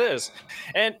is what it is.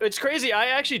 And it's crazy. I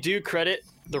actually do credit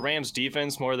the Rams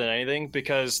defense more than anything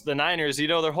because the Niners,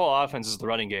 their whole offense is the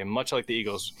running game, much like the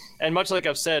Eagles. And much like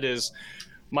I've said, is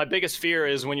my biggest fear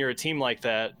is when you're a team like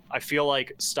that, I feel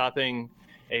like stopping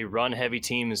a run-heavy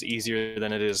team is easier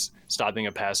than it is stopping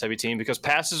a pass-heavy team because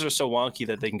passes are so wonky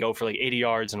that they can go for like 80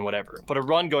 yards and whatever. But a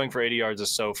run going for 80 yards is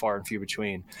so far and few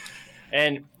between.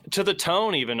 And to the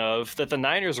tone even of that the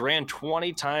Niners ran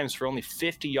 20 times for only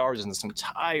 50 yards in this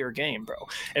entire game, bro.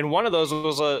 And one of those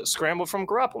was a scramble from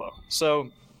Garoppolo. So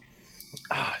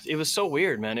it was so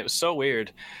weird, man. It was so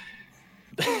weird.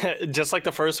 Just like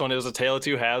the first one, it was a tale of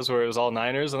two halves where it was all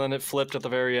Niners, and then it flipped at the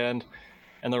very end,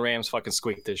 and the Rams fucking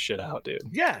squeaked this shit out, dude.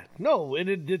 Yeah, no,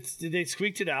 and they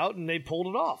squeaked it out, and they pulled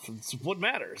it off. It's what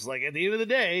matters. Like, at the end of the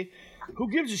day, who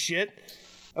gives a shit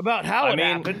about how it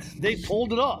happened? They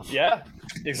pulled it off. Yeah,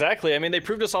 exactly. I mean, they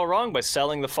proved us all wrong by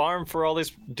selling the farm for all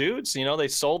these dudes. They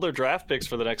sold their draft picks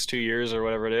for the next 2 years or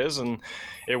whatever it is, and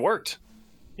it worked.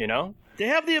 They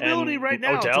have the ability right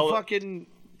now to fucking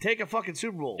take a fucking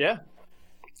Super Bowl. Yeah.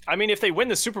 I mean, if they win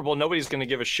the Super Bowl, nobody's going to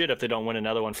give a shit if they don't win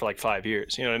another one for like 5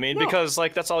 years. You know what I mean? No. Because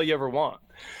like that's all you ever want.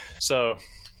 So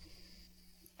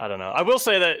I don't know. I will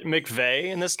say that McVay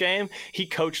in this game, he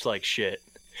coached like shit.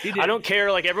 I don't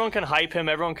care. Like, everyone can hype him.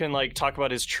 Everyone can like talk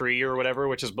about his tree or whatever,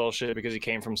 which is bullshit because he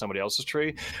came from somebody else's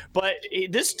tree. But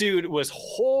this dude was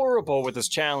horrible with his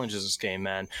challenges this game,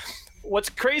 man. What's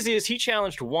crazy is he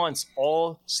challenged once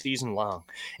all season long,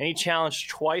 and he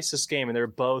challenged twice this game, and they're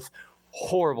both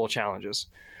horrible challenges,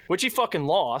 which he fucking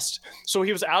lost. So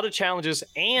he was out of challenges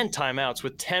and timeouts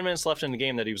with 10 minutes left in the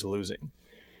game that he was losing.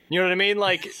 You know what I mean?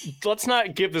 Like, let's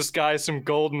not give this guy some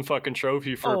golden fucking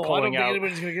trophy for pulling out. I don't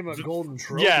think anybody's going to give him a golden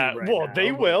trophy. Yeah, right well, now.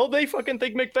 They will. They fucking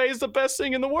think McVay is the best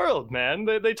thing in the world, man.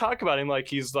 They talk about him like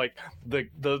he's like the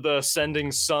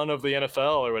ascending son of the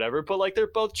NFL or whatever. But like, they're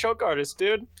both choke artists,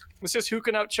 dude. It's just who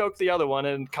can out choke the other one,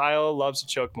 and Kyle loves to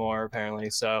choke more apparently.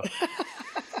 So.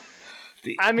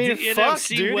 The fuck,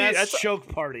 NFC dude. West choke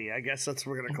party. I guess that's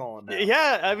what we're gonna call it now.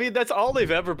 Yeah, I mean, that's all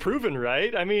they've ever proven,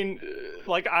 right? I mean,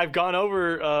 like, I've gone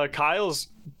over Kyle's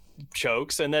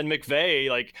chokes, and then McVay,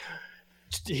 like,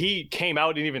 he came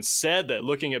out and even said that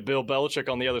looking at Bill Belichick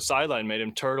on the other sideline made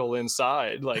him turtle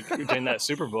inside, like, in that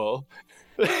Super Bowl.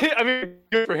 I mean,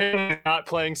 good for him not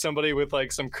playing somebody with,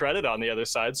 like, some credit on the other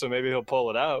side, so maybe he'll pull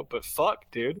it out. But fuck,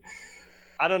 dude.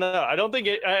 I don't know. I don't think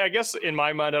I guess in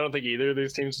my mind, I don't think either of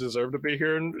these teams deserve to be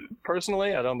here.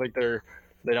 Personally, I don't think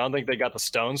they got the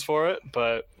stones for it.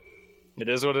 But it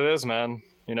is what it is, man.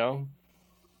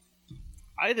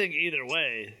 I think either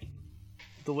way,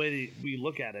 the way we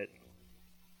look at it,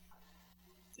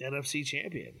 NFC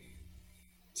champion.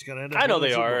 It's gonna end up. I know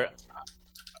they are.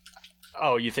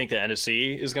 Oh, you think the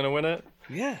NFC is going to win it?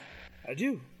 Yeah, I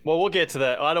do. Well, we'll get to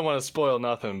that. I don't want to spoil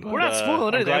nothing. But, we're not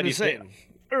spoiling anything. I'm just saying.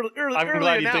 I'm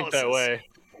glad you think that way.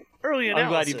 Early analysis. I'm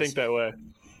glad you think that way.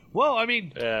 Well, I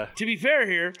mean, to be fair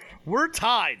here, we're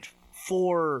tied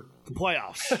for the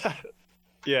playoffs.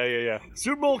 Yeah.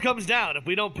 Super Bowl comes down. If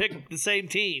we don't pick the same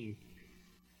team,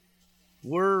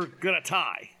 we're going to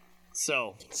tie.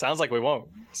 So Sounds like we won't.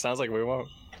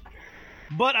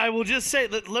 But I will just say,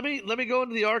 let me go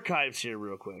into the archives here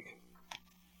real quick.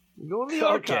 Go into the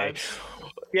archives.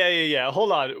 Yeah.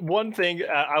 Hold on. One thing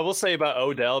I will say about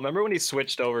Odell. Remember when he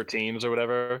switched over teams or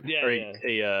whatever? Yeah. Or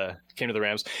he came to the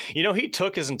Rams. You know, he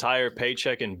took his entire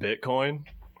paycheck in Bitcoin.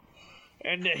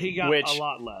 And he got a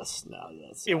lot less now,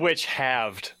 yes. Which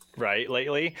halved, right,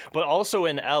 lately. But also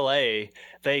in LA,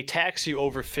 they tax you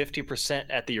over 50%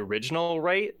 at the original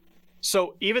rate.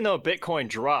 So even though Bitcoin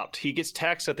dropped, he gets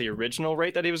taxed at the original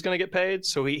rate that he was going to get paid.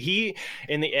 So he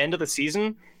in the end of the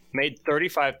season, made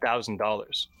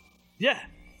 $35,000. Yeah.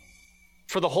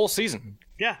 For the whole season.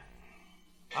 Yeah.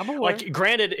 I'm aware. Like,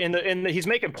 granted, in the he's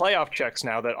making playoff checks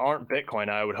now that aren't Bitcoin,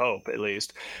 I would hope, at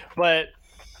least. But,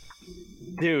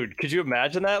 dude, could you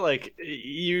imagine that? Like,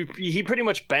 he pretty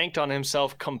much banked on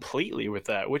himself completely with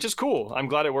that, which is cool. I'm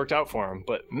glad it worked out for him.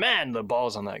 But, man, the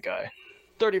balls on that guy.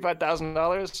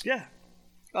 $35,000? Yeah.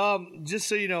 Just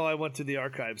so you know, I went to the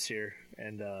archives here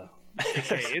and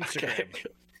Instagram. Okay.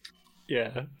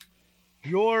 Yeah.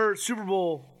 Your Super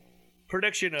Bowl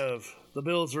prediction of the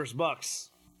Bills versus Bucks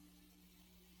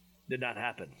did not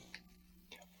happen.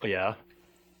 Yeah.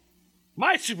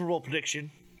 My Super Bowl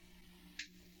prediction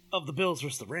of the Bills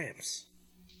versus the Rams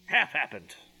half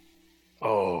happened.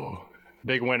 Oh,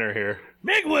 big winner here.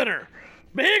 Big winner.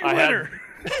 Big winner.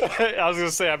 I was gonna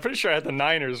say, I'm pretty sure I had the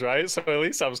Niners, right? So at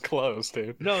least I was close,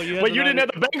 dude. No, you had But you didn't have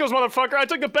the Bengals, motherfucker. I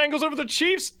took the Bengals over the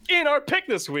Chiefs in our pick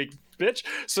this week, bitch.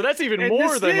 So that's even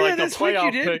more than like the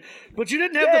playoff pick. But you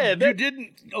didn't have you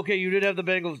didn't. Okay, you did have the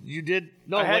Bengals. You did.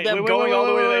 No, I had them going all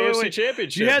the way to the AFC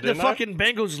Championship. You had the fucking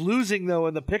Bengals losing though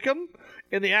in the pick'em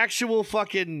in the actual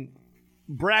fucking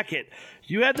bracket.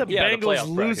 You had the Bengals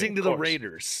losing to the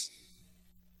Raiders.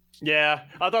 Yeah,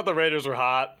 I thought the Raiders were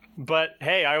hot. But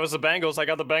hey, I was the Bengals. I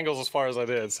got the Bengals as far as I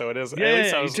did, so it is. Yeah,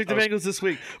 at least you took the Bengals this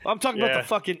week. I'm talking about the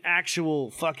fucking actual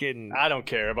fucking. I don't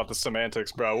care about the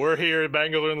semantics, bro. We're here.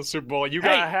 Bengals are in the Super Bowl. You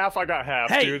got half. I got half,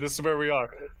 dude. This is where we are.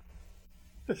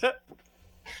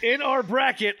 In our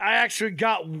bracket, I actually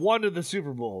got one of the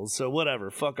Super Bowls, so whatever.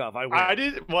 Fuck off. I win. I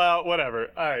did. Well, whatever.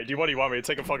 All right. Do you want me to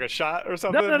take a fucking shot or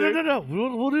something? No.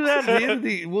 We'll do that at the end of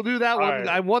the. We'll do that one. Right.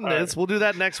 I won this. Right. We'll do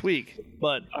that next week.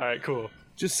 But all right, cool.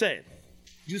 Just saying.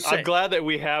 I'm glad that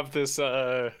we have this.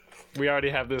 We already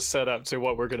have this set up to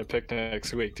what we're gonna pick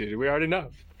next week, dude. We already know.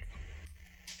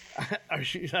 I'm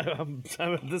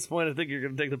at this point. I think you're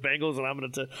gonna take the Bengals, and I'm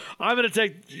gonna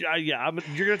take.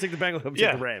 You're gonna take the Bengals. I'm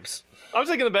taking the Rams. I'm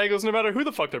taking the Bengals, no matter who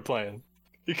the fuck they're playing.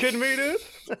 You kidding me, dude?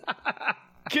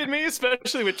 Kidding me?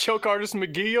 Especially with Choke Artist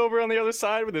McGee over on the other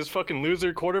side with his fucking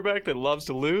loser quarterback that loves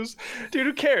to lose. Dude,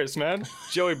 who cares, man?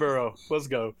 Joey Burrow, let's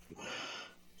go.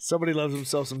 Somebody loves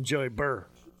himself some Joey Burr.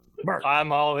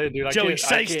 I'm all in, dude. I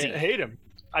can't hate him.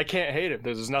 I can't hate him.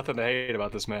 There's nothing to hate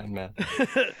about this man.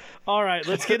 All right,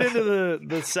 let's get into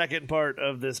the second part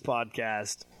of this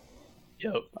podcast.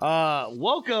 Yep.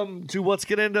 Welcome to what's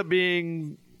going to end up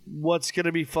being what's going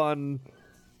to be fun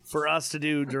for us to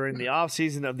do during the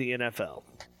offseason of the NFL.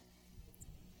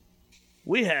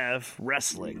 We have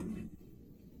wrestling.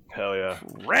 Hell yeah.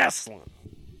 Wrestling.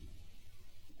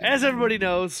 As everybody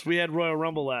knows, we had Royal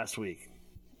Rumble last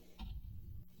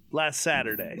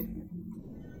Saturday.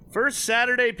 First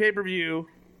Saturday pay-per-view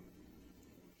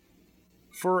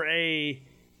for a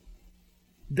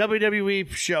WWE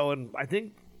show, and I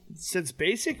think since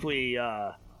basically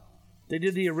they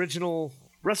did the original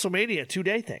WrestleMania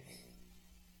 2-day thing.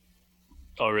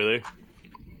 Oh, really?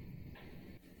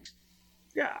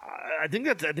 Yeah, I think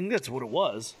that's what it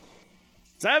was.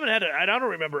 So I don't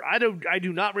remember. I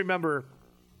do not remember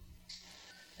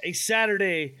a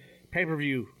Saturday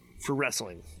pay-per-view for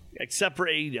wrestling, except for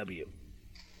AEW.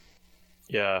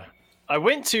 Yeah. I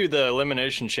went to the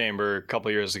Elimination Chamber a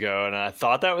couple years ago, and I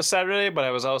thought that was Saturday, but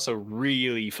I was also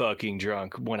really fucking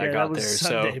drunk when I got there.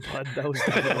 Sunday, so bud. That was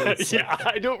definitely yeah,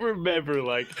 I don't remember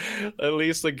like at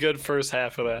least a good first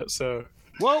half of that. So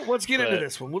well, let's get into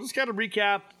this one. We'll just kind of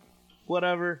recap,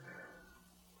 whatever.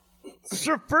 This is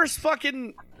our first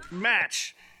fucking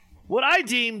match. What I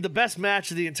deem the best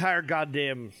match of the entire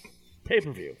goddamn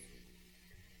pay-per-view.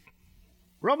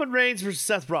 Roman Reigns versus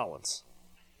Seth Rollins.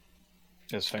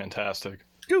 It's fantastic.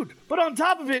 Dude, but on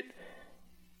top of it,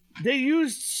 they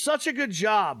used such a good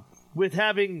job with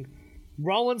having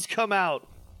Rollins come out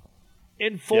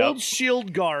in full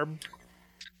Shield garb.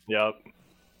 Yep.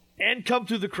 And come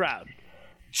through the crowd.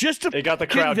 Just to It got the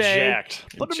crowd jacked.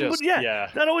 But yeah,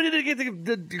 not only did it get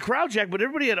the crowd jacked, but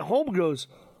everybody at home goes,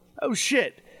 oh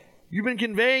shit, you've been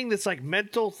conveying this like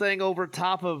mental thing over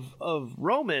top of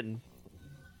Roman,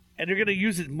 and you're going to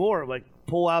use it more, like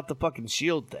pull out the fucking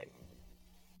Shield thing.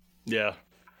 Yeah.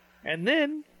 And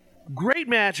then, great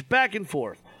match, back and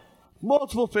forth.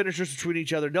 Multiple finishers between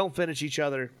each other, don't finish each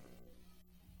other.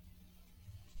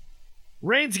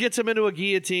 Reigns gets him into a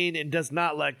guillotine and does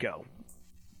not let go.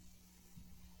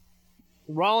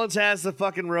 Rollins has the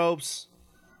fucking ropes.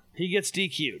 He gets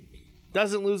DQ'd.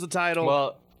 Doesn't lose the title.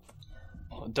 Well,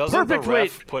 doesn't the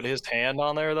ref put his hand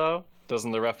on there, though?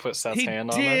 Doesn't the ref put Seth's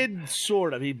hand on there? He did,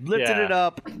 sort of. He lifted it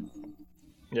up.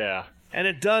 Yeah. And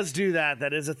it does do that.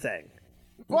 That is a thing.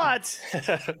 But,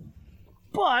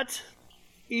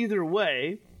 either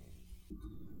way,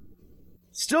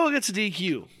 still gets a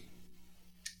DQ.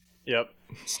 Yep.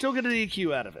 Still get a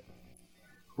DQ out of it.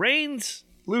 Reigns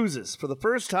loses for the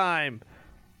first time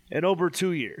in over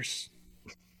 2 years.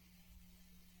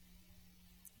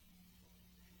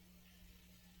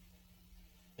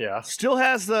 Yeah. Still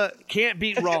has the can't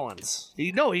beat Rollins.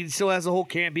 He still has the whole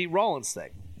can't beat Rollins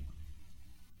thing.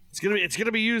 It's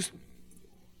gonna be used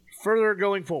further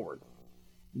going forward.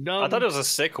 I thought it was a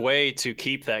sick way to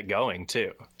keep that going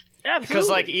too. Absolutely. Because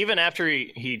like even after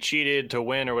he cheated to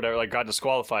win or whatever, like got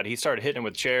disqualified, he started hitting him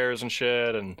with chairs and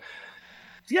shit, and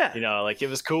like it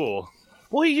was cool.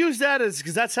 Well, he used that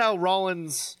because that's how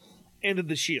Rollins ended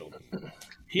the Shield.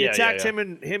 He attacked him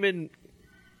and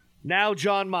now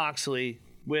John Moxley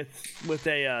with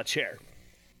a chair.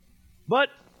 But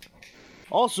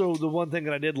also the one thing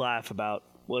that I did laugh about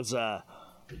was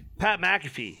Pat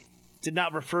McAfee did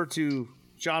not refer to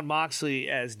John Moxley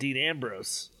as Dean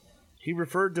Ambrose. He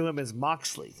referred to him as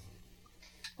Moxley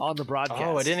on the broadcast.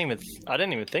 Oh, I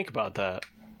didn't even think about that.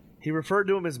 He referred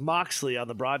to him as Moxley on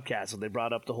the broadcast when they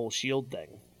brought up the whole Shield thing.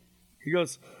 He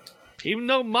goes, even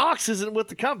though Mox isn't with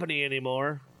the company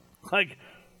anymore, like,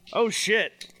 oh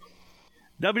shit.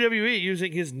 WWE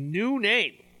using his new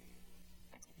name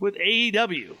with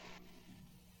AEW.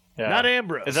 Yeah. Not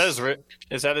Ambrose. Is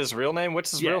that his real name?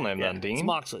 What's his real name then, Dean? It's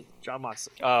Moxley. John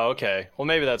Moxley. Oh, okay. Well,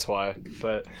 maybe that's why.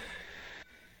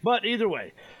 But either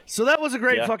way. So that was a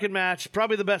great fucking match.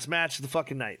 Probably the best match of the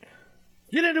fucking night.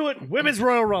 Get into it. Women's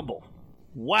Royal Rumble.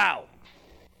 Wow.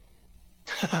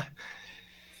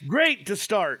 Great to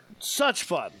start. Such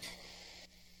fun.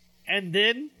 And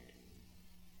then,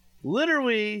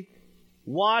 literally,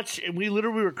 we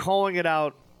literally were calling it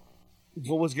out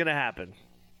what was going to happen.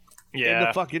 Yeah. In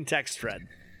the fucking text thread.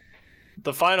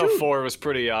 The final four was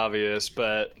pretty obvious,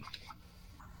 but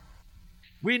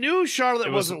we knew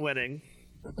Charlotte wasn't winning.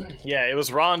 Yeah, it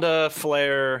was Ronda,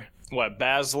 Flair,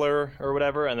 Baszler or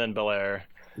whatever, and then Belair.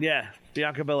 Yeah,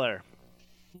 Bianca Belair.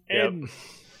 And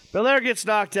Belair gets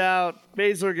knocked out.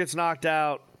 Baszler gets knocked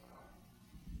out.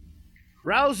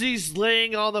 Rousey's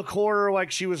laying on the corner like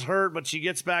she was hurt, but she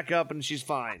gets back up and she's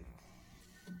fine.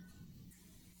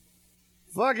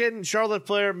 Fucking Charlotte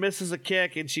Flair misses a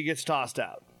kick and she gets tossed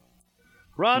out.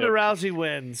 Ronda Rousey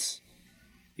wins.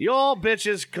 You all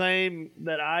bitches claim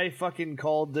that I fucking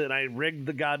called it and I rigged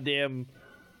the goddamn.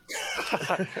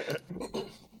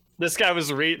 This guy was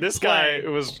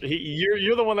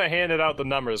you're the one that handed out the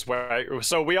numbers, right?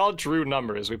 So we all drew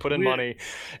numbers. We put in money,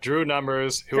 drew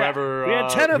numbers. Whoever we had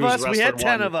 10 of us. We had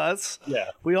 10 won. of us. Yeah.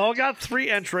 We all got 3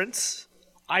 entrants.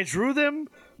 I drew them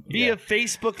via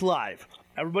Facebook Live.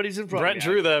 Everybody's in front. Brent of me.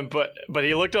 drew them, but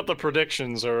he looked up the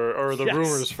predictions or the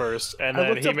rumors first, and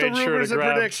then he made the sure rumors to and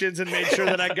grab predictions and made sure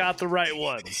that I got the right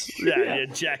ones. Yeah,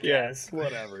 jackass. Yeah.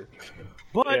 Whatever.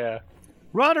 But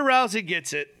Ronda Rousey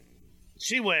gets it.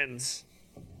 She wins.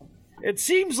 It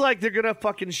seems like they're gonna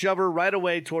fucking shove her right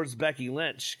away towards Becky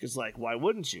Lynch, because like, why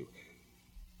wouldn't you?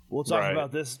 We'll talk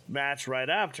about this match right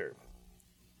after.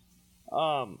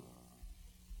 The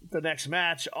next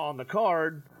match on the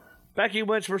card. Becky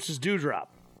Lynch versus Doudrop.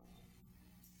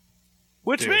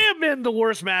 Which may have been the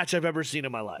worst match I've ever seen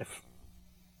in my life.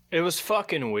 It was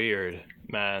fucking weird,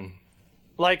 man.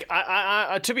 Like,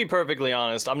 I to be perfectly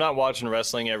honest, I'm not watching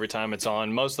wrestling every time it's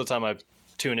on. Most of the time I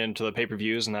tune into the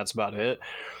pay-per-views and that's about it.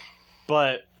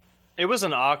 But it was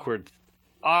an awkward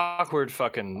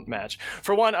fucking match.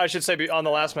 For one, I should say on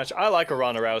the last match, I like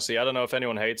Ronda Rousey. I don't know if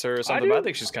anyone hates her or something, but I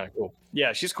think she's kind of cool.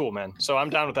 Yeah, she's cool, man. So I'm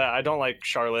down with that. I don't like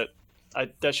Charlotte.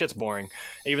 That shit's boring.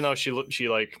 Even though she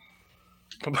like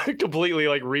completely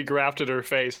like regrafted her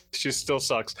face, she still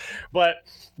sucks. But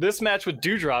this match with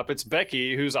Doudrop, it's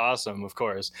Becky, who's awesome, of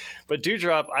course. But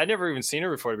Doudrop, I never even seen her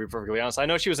before, to be perfectly honest. I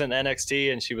know she was in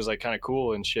NXT and she was like kind of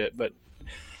cool and shit, but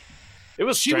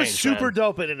She was super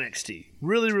dope at NXT.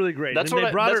 Really, really great. That's and what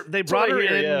they brought her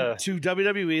in yeah. to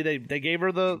WWE. They gave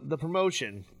her the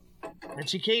promotion, and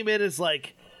she came in as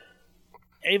like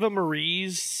Ava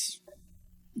Marie's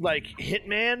like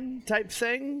hitman type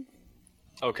thing.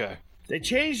 Okay. They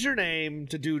changed her name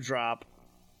to Dewdrop,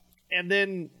 and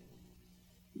then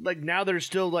like now they're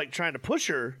still like trying to push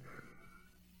her,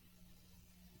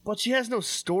 but she has no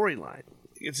storyline.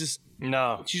 It's just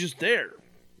she's just there,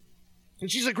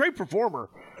 and she's a great performer.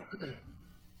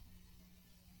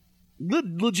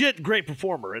 Legit great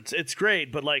performer. It's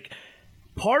great, but like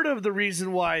part of the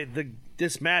reason why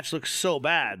this match looks so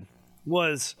bad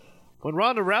was when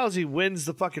Ronda Rousey wins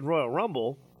the fucking Royal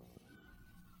Rumble,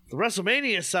 the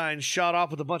WrestleMania sign shot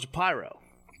off with a bunch of pyro.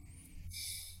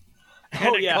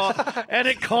 And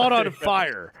it caught on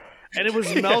fire. And it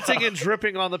was melting and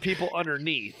dripping on the people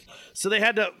underneath. So they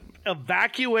had to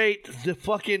evacuate the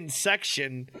fucking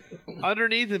section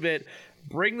underneath of it,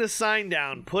 bring the sign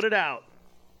down, put it out,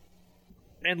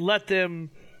 and let them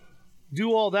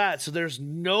do all that. So there's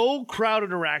no crowd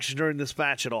interaction during this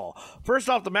match at all. First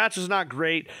off, the match is not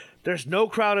great. There's no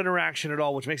crowd interaction at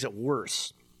all, which makes it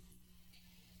worse.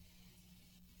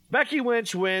 Becky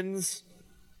Lynch wins.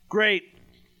 Great.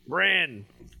 Ran.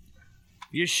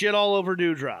 You shit all over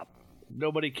Dewdrop.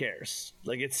 Nobody cares.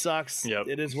 Like, it sucks. Yep.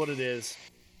 It is what it is.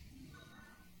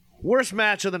 Worst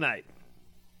match of the night.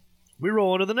 We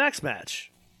roll into the next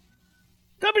match.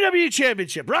 WWE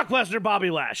Championship. Brock Lesnar, Bobby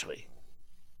Lashley.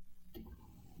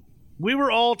 We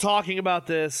were all talking about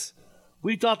this.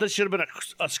 We thought this should have been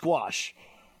a squash.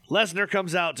 Lesnar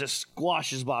comes out, just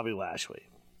squashes Bobby Lashley.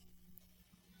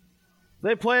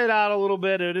 They play it out a little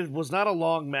bit. It was not a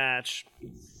long match.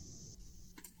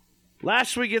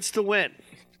 Lashley gets the win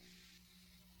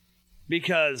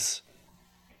because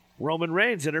Roman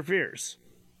Reigns interferes.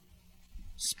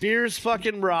 Spears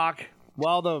fucking Brock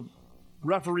while the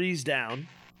referee's down.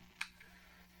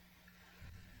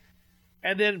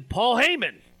 And then Paul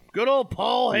Heyman, good old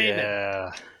Paul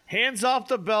Heyman, hands off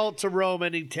the belt to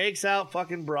Roman. He takes out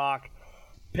fucking Brock.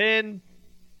 Pin,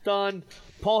 done.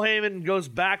 Paul Heyman goes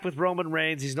back with Roman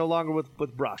Reigns. He's no longer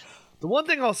with Brock. The one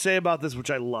thing I'll say about this, which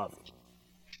I love,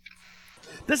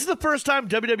 this is the first time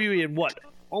WWE in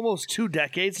almost 2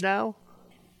 decades now,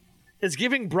 is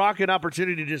giving Brock an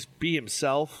opportunity to just be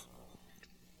himself.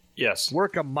 Yes.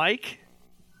 Work a mic.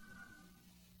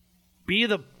 Be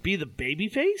the baby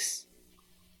face.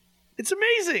 It's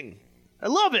amazing. I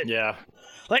love it. Yeah.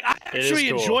 Like, I actually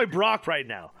enjoy Brock right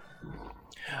now.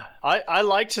 I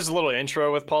liked his little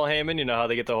intro with Paul Heyman. You know how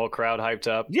they get the whole crowd hyped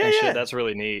up? Yeah. Shit, that's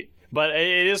really neat. But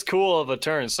it is cool of a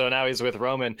turn. So now he's with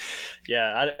Roman.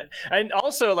 Yeah. And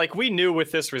also, like, we knew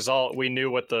with this result, we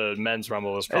knew what the men's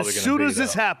Rumble was probably going to be. As soon as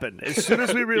this happened, as soon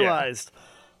as we realized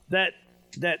that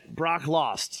Brock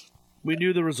lost, we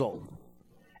knew the result.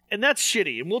 And that's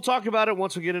shitty. And we'll talk about it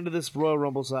once we get into this Royal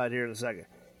Rumble side here in a second.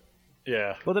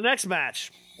 Yeah. But the next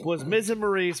match was Miz and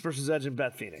Maurice versus Edge and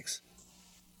Beth Phoenix.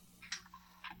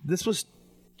 This was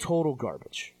total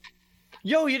garbage.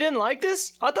 Yo, you didn't like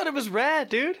this? I thought it was rad,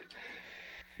 dude.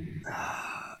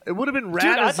 It would have been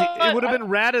rad. It would have been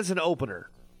rad as an opener.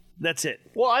 That's it.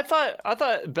 Well, I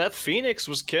thought Beth Phoenix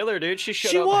was killer, dude.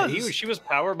 She was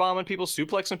power bombing people,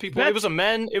 suplexing people. It was a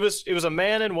man. It was a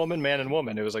man and woman.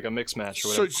 It was like a mixed match. Or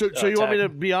whatever. So you want me to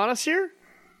be honest here?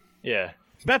 Yeah.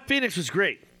 Beth Phoenix was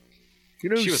great. You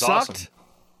know who was sucked? awesome.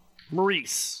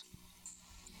 Maurice.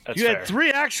 That's fair. Had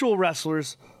 3 actual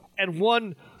wrestlers and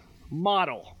 1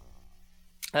 model.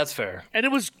 That's fair. And it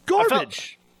was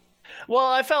garbage.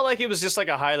 I felt like it was just like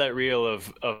a highlight reel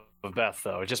of Beth,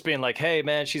 though. Just being like, hey,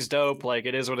 man, she's dope. Like,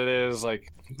 it is what it is.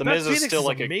 Like, the Miz is still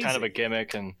like a kind of a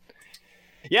gimmick. And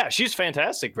yeah, she's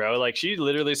fantastic, bro. Like, she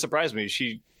literally surprised me.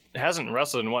 She hasn't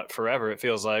wrestled in forever, it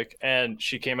feels like. And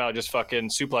she came out just fucking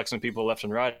suplexing people left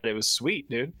and right. It was sweet,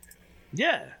 dude.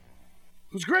 Yeah.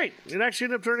 It was great. It actually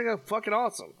ended up turning out fucking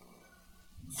awesome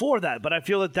for that. But I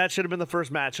feel that should have been the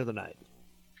first match of the night.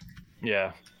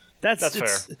 Yeah. That's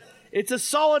fair. It's a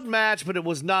solid match, but it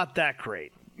was not that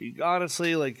great.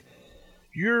 Honestly, like,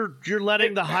 you're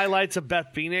letting the highlights of Beth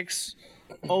Phoenix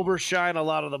overshine a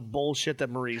lot of the bullshit that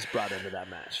Maurice brought into that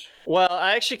match. Well,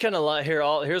 I actually kind of like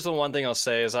here's the one thing I'll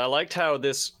say is I liked how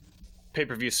this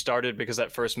pay-per-view started because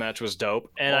that first match was dope,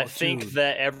 and I think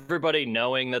that everybody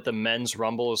knowing that the men's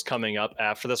Rumble is coming up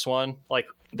after this one, like,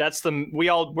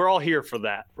 we're all here for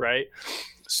that, right?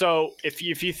 So if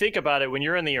you think about it, when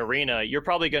you're in the arena, you're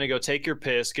probably going to go take your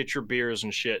piss, get your beers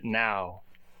and shit now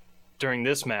during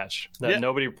this match that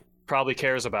nobody probably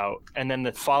cares about, and then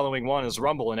the following one is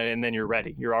Rumble, and then you're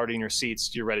ready. You're already in your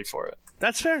seats. You're ready for it.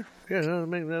 That's fair. Yeah,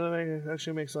 that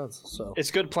actually makes sense. So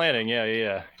it's good planning.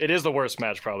 Yeah. It is the worst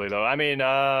match probably though. I mean,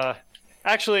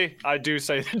 actually, I do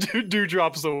say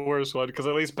Dewdrop's the worst one because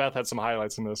at least Beth had some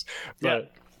highlights in this. But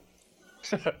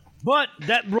yeah. But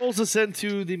that rolls us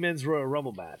into the Men's Royal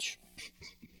Rumble match,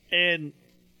 and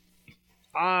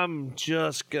I'm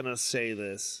just gonna say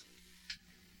this.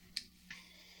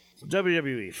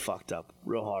 WWE fucked up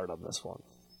real hard on this one.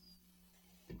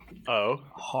 Oh.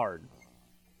 Hard.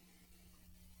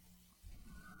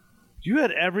 You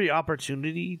had every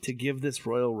opportunity to give this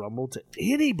Royal Rumble to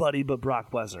anybody but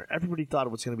Brock Lesnar. Everybody thought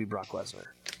it was going to be Brock Lesnar.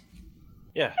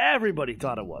 Yeah. Everybody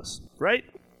thought it was. Right?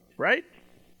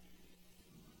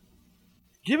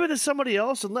 Give it to somebody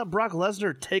else and let Brock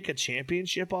Lesnar take a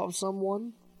championship off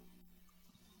someone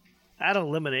at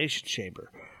Elimination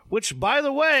Chamber. Which, by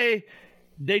the way,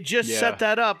 they just set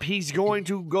that up. He's going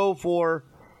to go for...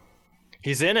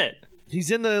 He's in it. He's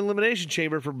in the Elimination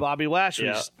Chamber for Bobby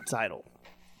Lashley's title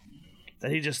that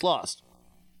he just lost.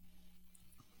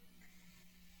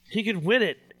 He could win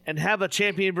it and have a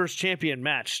champion versus champion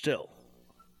match still.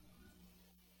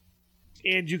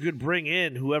 And you could bring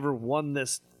in whoever won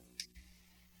this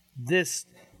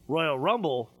Royal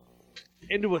Rumble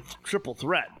into a triple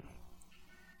threat.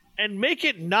 And make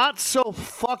it not so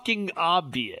fucking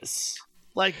obvious.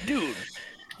 Like, dude.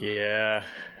 Yeah.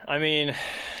 I mean,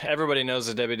 everybody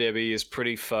knows that WWE is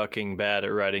pretty fucking bad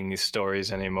at writing these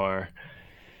stories anymore.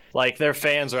 Like, their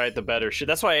fans write the better shit.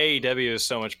 That's why AEW is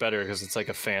so much better, because it's like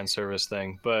a fan service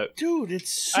thing. But dude,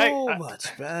 it's so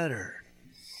much better.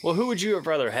 Well, who would you have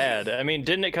rather had? I mean,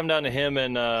 didn't it come down to him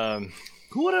and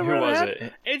who was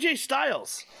it? AJ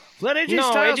Styles. Let AJ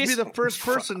Styles be the first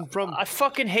person from... I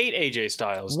fucking hate AJ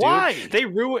Styles, dude. Why?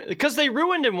 Because they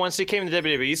ruined him once he came to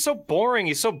WWE. He's so boring.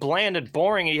 He's so bland and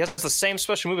boring. He has the same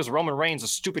special move as Roman Reigns, a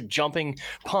stupid jumping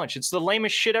punch. It's the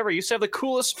lamest shit ever. He used to have the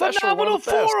coolest special. Phenomenal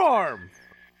forearm.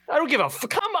 I don't give a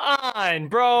come on,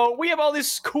 bro. We have all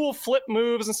these cool flip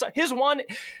moves and stuff. His one,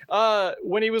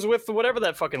 when he was with whatever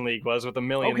that fucking league was with a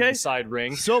million side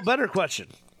rings. So, better question.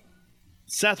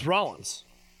 Seth Rollins.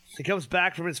 He comes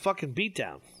back from his fucking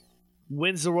beatdown.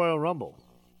 Wins the Royal Rumble.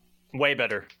 Way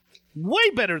better. Way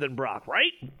better than Brock,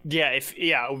 right?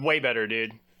 Yeah, way better,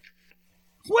 dude.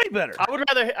 Way better.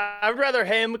 I would rather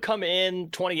him come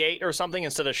in 28 or something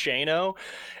instead of Shano,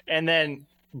 and then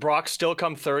Brock still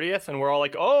come 30th, and we're all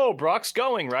like, "Oh, Brock's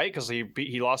going right," because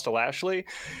he lost to Lashley,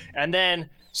 and then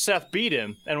Seth beat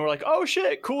him, and we're like, "Oh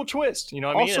shit, cool twist," you know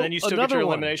what I mean? And then you still get your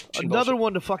elimination. Another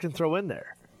one to fucking throw in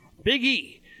there. Big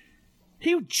E.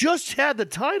 He just had the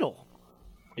title.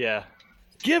 Yeah.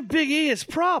 Give Big E his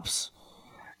props.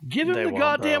 Give him the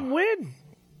goddamn win.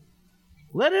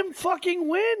 Let him fucking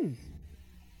win.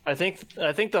 I think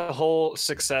the whole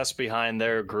success behind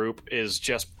their group is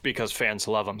just because fans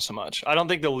love them so much. I don't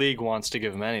think the league wants to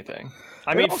give them anything.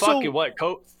 I mean, fuck you, what?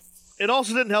 It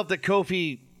also didn't help that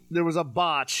Kofi, there was a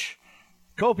botch.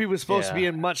 Kofi was supposed to be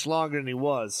in much longer than he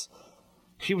was.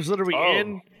 He was literally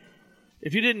in.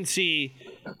 If you didn't see,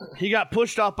 he got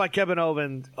pushed off by Kevin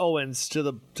Owens to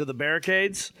the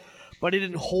barricades, but he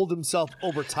didn't hold himself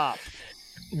over top.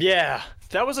 Yeah,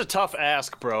 that was a tough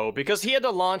ask, bro, because he had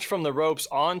to launch from the ropes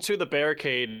onto the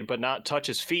barricade but not touch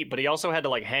his feet, but he also had to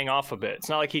like hang off a bit. It's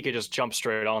not like he could just jump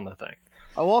straight on the thing.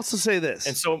 I'll also say this.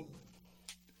 And so...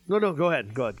 No, go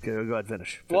ahead,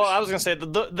 finish. Well, I was going to say,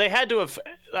 they had to have...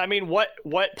 I mean, what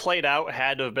played out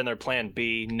had to have been their plan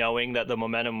B, knowing that the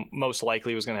momentum most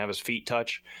likely was going to have his feet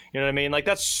touch. You know what I mean? Like,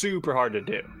 that's super hard to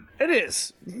do. It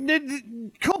is.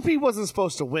 Kofi wasn't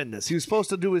supposed to win this. He was supposed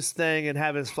to do his thing and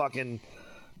have his fucking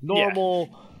normal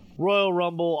Royal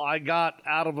Rumble, I got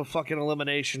out of a fucking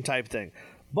elimination type thing.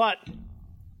 But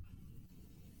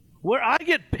where I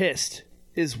get pissed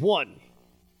is one,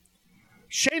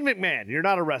 Shane McMahon, you're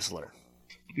not a wrestler.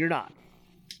 You're not.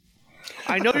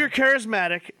 I know you're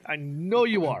charismatic. I know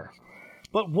you are.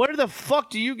 But where the fuck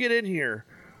do you get in here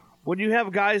when you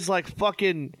have guys like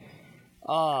fucking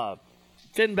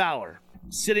Finn Balor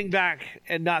sitting back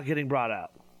and not getting brought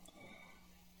out?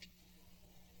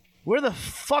 Where the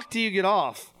fuck do you get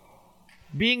off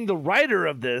being the writer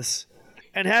of this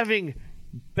and having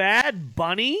Bad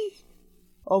Bunny,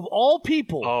 of all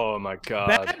people? Oh my god.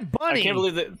 Bad Bunny, I can't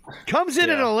believe that comes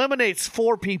in and eliminates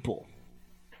 4 people.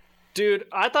 Dude,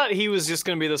 I thought he was just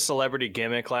going to be the celebrity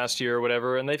gimmick last year or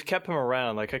whatever, and they've kept him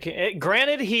around. Like, I can't.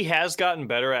 Granted, he has gotten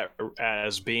better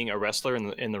as being a wrestler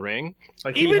in the ring.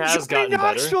 Like, even he has gotten better.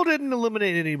 Knoxville didn't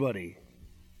eliminate anybody.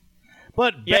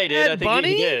 But yeah, Bad he did. I think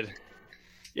Bunny? he did.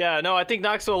 Yeah, no, I think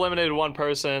Knoxville eliminated one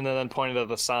person and then pointed at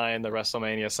the sign, the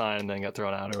WrestleMania sign, and then got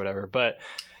thrown out or whatever. But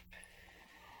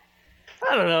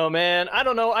I don't know, man. I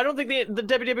don't know. I don't think the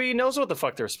WWE knows what the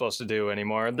fuck they're supposed to do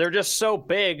anymore. They're just so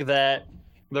big that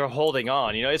they're holding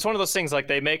on. You know, it's one of those things like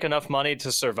they make enough money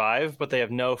to survive, but they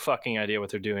have no fucking idea what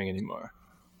they're doing anymore.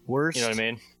 Worst. You know what I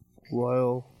mean?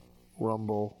 Royal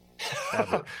Rumble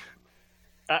ever.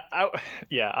 I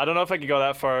don't know if I could go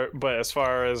that far, but as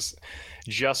far as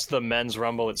just the men's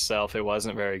Rumble itself, it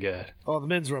wasn't very good. Oh, the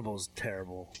men's Rumble was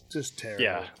terrible. Just terrible.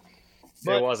 Yeah.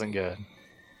 But it wasn't good.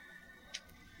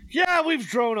 Yeah, we've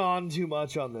drone on too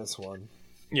much on this one.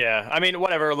 Yeah, I mean,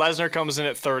 whatever. Lesnar comes in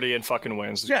at 30 and fucking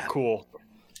wins. Yeah. Cool.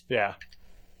 Yeah.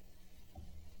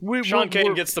 Sean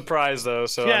Kane gets the prize though,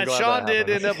 so yeah, I'm glad Sean that did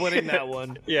end up winning that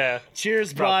one. Yeah.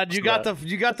 Cheers, bud. You got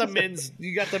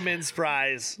the men's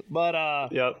prize.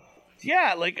 But yep.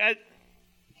 Yeah, like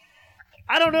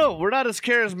I don't know. We're not as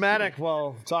charismatic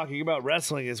while talking about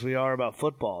wrestling as we are about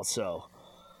football, so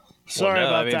sorry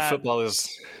about that. Football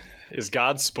is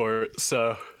God's sport,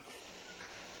 so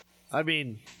I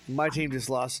mean, my team just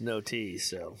lost an OT,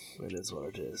 so it is what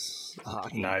it is.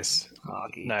 Hockey. Nice.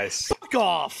 Hockey. Nice. Fuck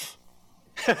off.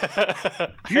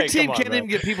 Your team can't man. even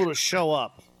get people to show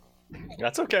up.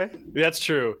 That's okay. That's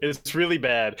true. It's really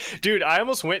bad. Dude, I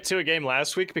almost went to a game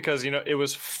last week because, it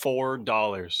was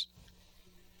 $4.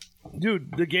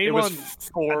 Dude, the game I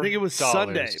think it was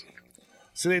Sunday.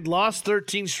 So they'd lost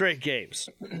 13 straight games.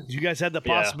 You guys had the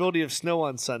possibility of snow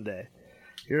on Sunday.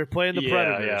 You were playing the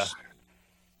Predators. Yeah.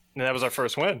 And that was our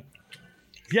first win.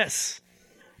 Yes.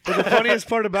 But the funniest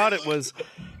part about it was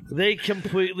they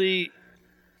completely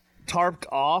tarped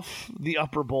off the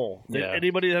upper bowl.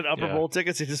 Anybody that had upper bowl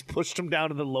tickets, they just pushed them down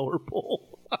to the lower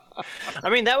bowl. I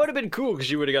mean, that would have been cool because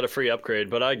you would have got a free upgrade,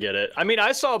 but I get it. I mean,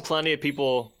 I saw plenty of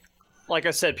people, like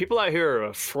I said, people out here are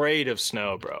afraid of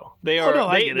snow, bro. They are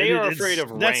they are afraid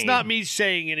of rain. That's not me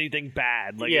saying anything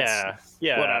bad. Like, yeah.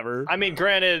 Whatever. I mean,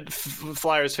 granted,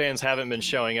 Flyers fans haven't been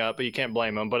showing up, but you can't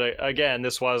blame them. But again,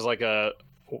 this was like a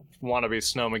wannabe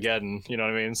Snowmageddon, you know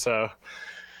what I mean? So,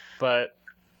 but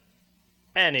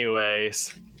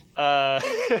anyways, how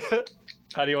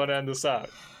do you want to end this out?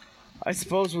 I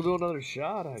suppose we'll do another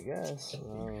shot, I guess.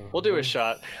 We'll do a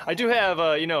shot. I do have,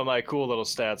 my cool little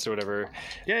stats or whatever.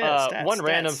 Yeah, one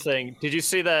random thing. Did you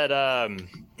see that?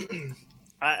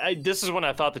 This is when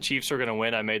I thought the Chiefs were going to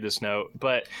win. I made this note.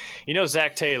 But,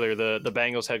 Zach Taylor, the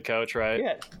Bengals head coach, right?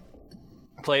 Yeah.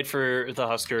 Played for the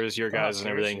Huskers, your guys, and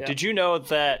everything. Yeah. Did you know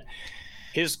that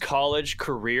his college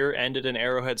career ended in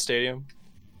Arrowhead Stadium?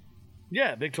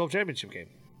 Yeah, Big 12 championship game.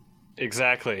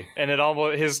 Exactly, and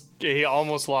he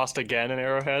almost lost again in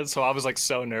Arrowhead, so I was like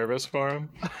so nervous for him.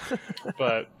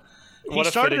 But he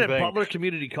started at Butler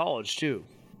Community College too.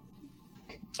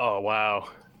 Oh wow,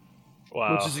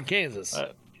 which is in Kansas.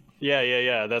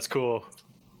 Yeah, that's cool.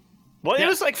 Well, It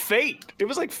was like fate. It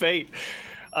was like fate.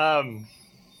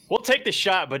 We'll take the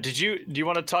shot, but do you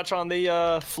want to touch on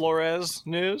the Flores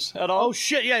news at all? Oh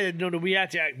shit! Yeah, no. We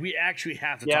actually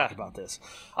have to talk about this.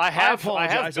 I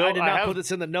apologize. I did not put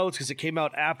this in the notes because it came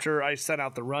out after I sent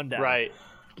out the rundown. Right.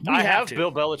 I have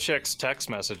Bill Belichick's text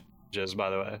messages, by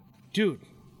the way. Dude,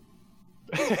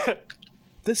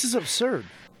 this is absurd.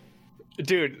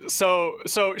 Dude, so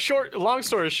long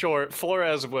story short,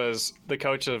 Flores was the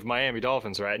coach of Miami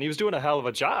Dolphins, right? And he was doing a hell of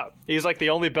a job. He's like the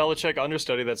only Belichick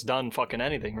understudy that's done fucking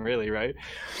anything, really, right?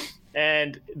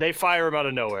 And they fire him out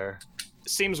of nowhere.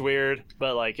 Seems weird,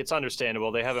 but like it's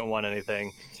understandable. They haven't won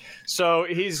anything. So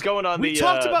he's going on hang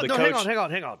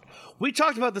on. We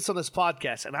talked about this on this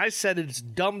podcast, and I said it's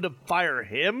dumb to fire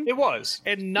him. It was.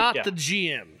 And not the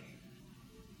GM.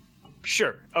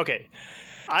 Sure. Okay.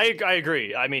 I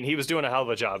agree. I mean, he was doing a hell of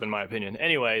a job, in my opinion.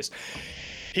 Anyways,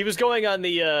 he was going on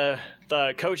the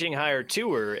coaching hire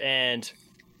tour, and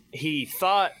he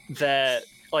thought that,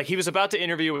 like, he was about to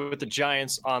interview with the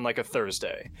Giants on, like, a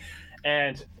Thursday.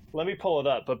 And let me pull it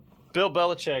up. But Bill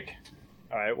Belichick,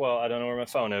 all right, well, I don't know where my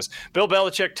phone is. Bill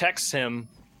Belichick texts him,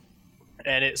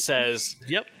 and it says,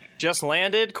 "Yep, just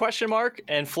landed, ?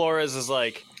 And Flores is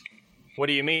like, what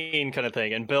do you mean, kind of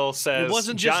thing. And Bill says, it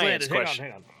wasn't Giants, just landed.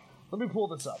 Hang on. Let me pull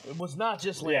this up. It was not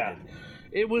just landed. Yeah.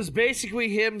 It was basically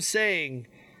him saying,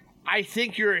 I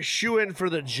think you're a shoo-in for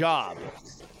the job.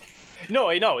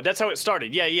 No, that's how it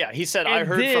started. Yeah. He said, I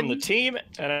heard from the team,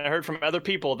 and I heard from other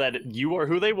people that you are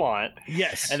who they want.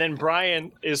 Yes. And then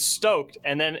Brian is stoked,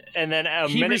 and then a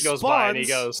minute goes by, and he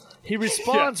goes... He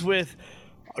responds with,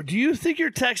 do you think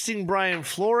you're texting Brian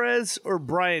Flores or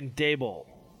Brian Daboll?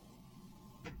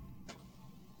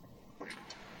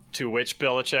 To which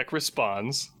Belichick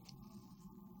responds...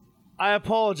 I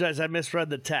apologize, I misread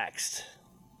the text.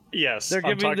 Yes, they're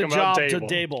giving the job to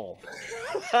Daboll.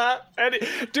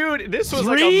 Dude, this was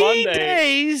like a Monday. 3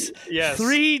 days. Yes.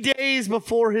 3 days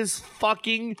before his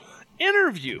fucking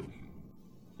interview.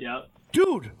 Yeah.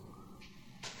 Dude.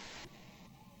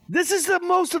 This is the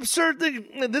most absurd thing.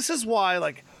 And this is why,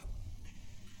 like,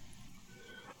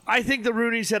 I think the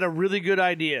Rooneys had a really good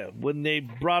idea when they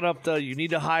brought up you need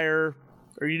to hire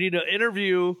or you need to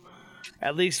interview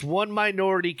at least one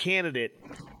minority candidate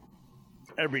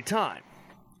every time.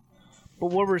 But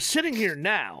where we're sitting here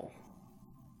now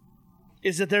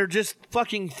is that they're just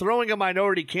fucking throwing a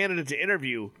minority candidate to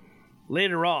interview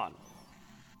later on.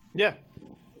 Yeah.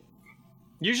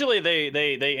 Usually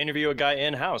they interview a guy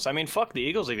in-house. I mean, fuck, the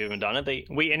Eagles have even done it.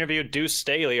 We interviewed Deuce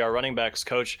Staley, our running backs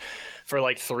coach, for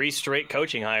like 3 straight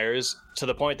coaching hires, to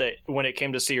the point that when it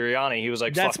came to Sirianni, he was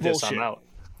like, That's fuck bullshit. this, I'm out.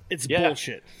 It's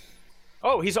bullshit.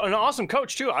 Oh, he's an awesome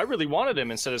coach, too. I really wanted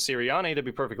him instead of Sirianni, to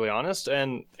be perfectly honest.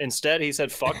 And instead, he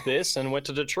said, fuck this, and went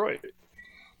to Detroit.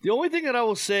 The only thing that I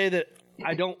will say that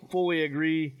I don't fully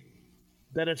agree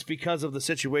that it's because of the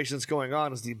situation that's going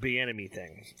on is the Bieniemy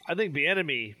thing. I think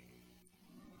Bieniemy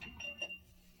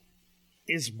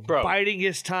is biding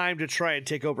his time to try and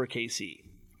take over KC.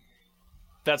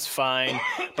 That's fine,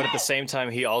 but at the same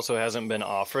time, he also hasn't been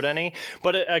offered any.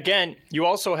 But again, you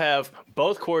also have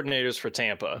both coordinators for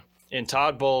Tampa, in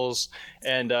Todd Bowles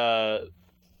and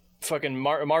fucking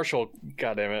Marshall.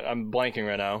 God damn it, I'm blanking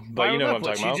right now. But Byron you know Leftwich. who I'm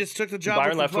talking about. He just took the job.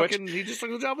 Byron Leftwich. He just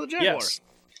took the job with the Jaguars. Yes.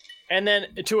 And then,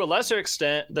 to a lesser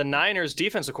extent, the Niners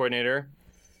defensive coordinator,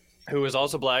 who is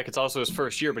also black. It's also his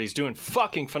first year, but he's doing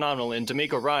fucking phenomenal. And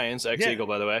D'Amico Ryans, ex-Eagle,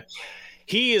 by the way,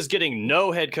 he is getting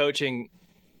no head coaching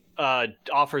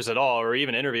offers at all, or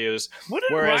even interviews. When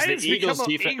did whereas Ryans the Eagles become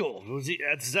an defense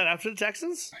Eagle? Is that after the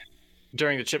Texans?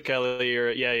 during the Chip Kelly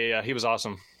year, yeah, he was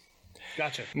awesome.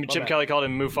 Gotcha. Chip Kelly called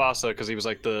him Mufasa because he was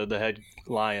like the head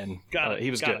lion. Got it.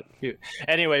 He was good.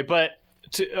 Anyway, but.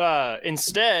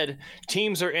 Instead,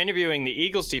 teams are interviewing the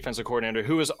Eagles defensive coordinator,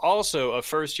 who is also a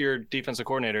first-year defensive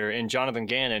coordinator, in Jonathan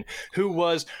Gannon, who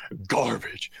was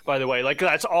garbage, by the way. Like,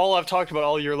 that's all I've talked about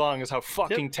all year long, is how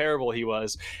fucking terrible he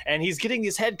was. And he's getting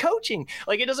his head coaching.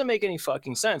 Like, it doesn't make any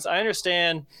fucking sense. I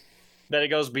understand that it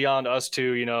goes beyond us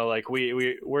two, you know, like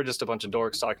we're just a bunch of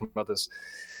dorks talking about this.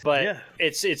 But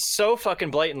it's so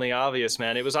fucking blatantly obvious,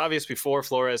 man. It was obvious before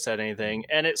Flores said anything,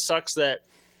 and it sucks that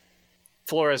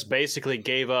Flores basically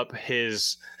gave up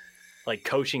his like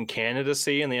coaching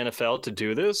candidacy in the NFL to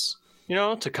do this, you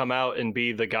know, to come out and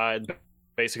be the guy,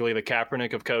 basically the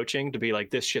Kaepernick of coaching, to be like,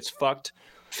 this shit's fucked,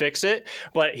 fix it.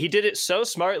 But he did it so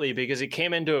smartly because he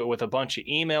came into it with a bunch of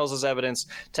emails as evidence,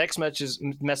 text messages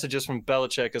from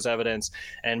Belichick as evidence,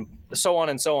 and so on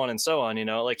and so on and so on, you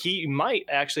know, like he might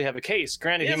actually have a case.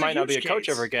 Granted, he might not be a coach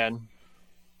ever again,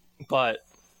 but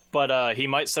he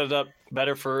might set it up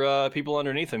better for people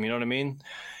underneath him. You know what I mean?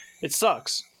 It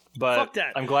sucks, but fuck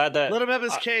that. I'm glad that let him have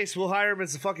his case. We'll hire him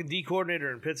as the fucking D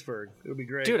coordinator in Pittsburgh. It would be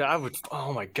great, dude. I would.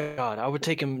 Oh my god, I would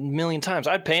take him a million times.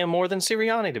 I'd pay him more than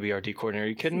Sirianni to be our D coordinator. Are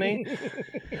you kidding me,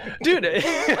 dude?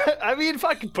 I mean, if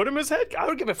I could put him as head, I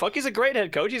don't give a fuck. He's a great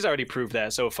head coach. He's already proved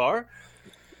that so far.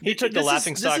 He took the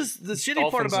laughing stock. This is the shitty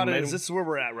part about it. Is this is where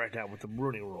we're at right now with the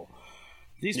Rooney Rule.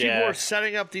 These people are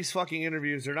setting up these fucking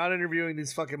interviews. They're not interviewing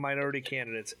these fucking minority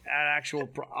candidates at actual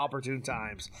opportune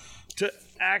times to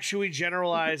actually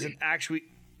generalize and actually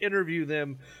interview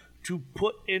them to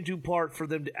put into part for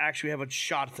them to actually have a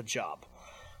shot at the job.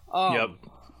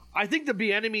 I think the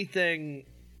Bieniemy thing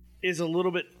is a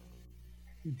little bit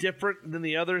different than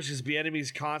the others because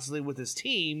Bieniemy's constantly with his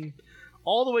team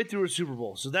all the way through a Super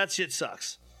Bowl. So that shit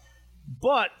sucks.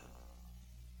 But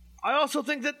I also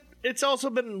think that it's also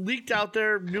been leaked out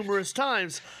there numerous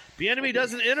times. Bieniemy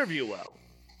doesn't interview well.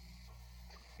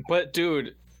 But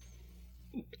dude,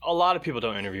 a lot of people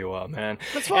don't interview well, man.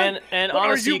 That's fine. And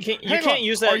honestly, you can't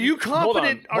use that. Are you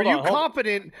confident? Are you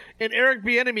confident in Eric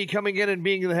Bieniemy coming in and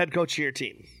being the head coach of your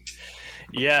team?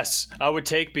 Yes, I would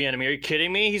take Bieniemy. Are you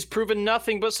kidding me? He's proven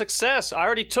nothing but success. I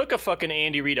already took a fucking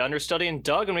Andy Reid understudy and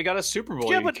Doug, and we got a Super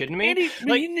Bowl. Are you kidding me? Andy,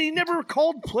 he never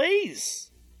called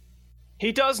plays.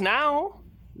 He does now.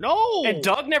 No. And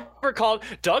Doug never called.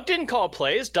 Doug didn't call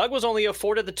plays. Doug was only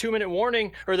afforded the 2-minute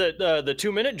warning or the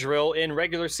 2-minute drill in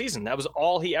regular season. That was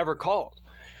all he ever called.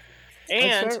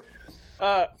 And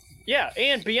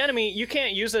and Bieniemy, you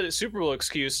can't use that as Super Bowl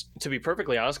excuse, to be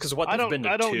perfectly honest, because what they've been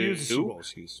to I don't use the Super Bowl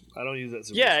excuse. I don't use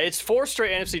that. It's 4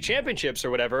 straight NFC championships or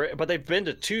whatever, but they've been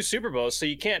to 2 Super Bowls, so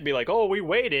you can't be like, oh, we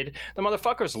waited. The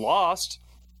motherfuckers lost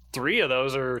 3 of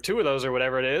those or 2 of those or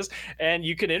whatever it is, and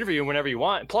you can interview him whenever you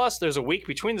want. Plus, there's a week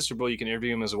between the Super Bowl you can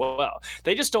interview him as well.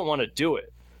 They just don't want to do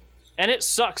it. And it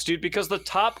sucks, dude, because the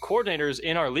top coordinators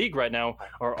in our league right now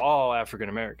are all African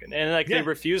American, and they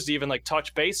refuse to even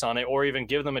touch base on it or even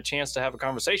give them a chance to have a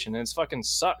conversation. And it fucking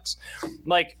sucks.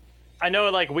 I know,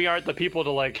 like, we aren't the people to,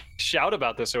 like, shout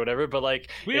about this or whatever, but, like,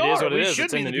 it is what it we is. Should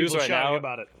it's be in the the news right now.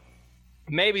 About it.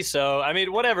 Maybe so. I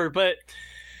mean, whatever, but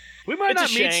we might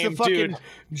not meet the fucking dude.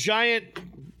 giant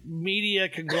media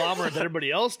conglomerate that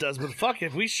everybody else does, but fuck,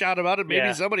 if we shout about it,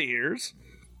 maybe somebody hears.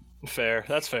 Fair.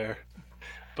 That's fair.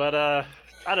 But,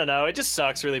 I don't know. It just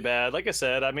sucks really bad. Like I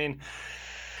said, I mean,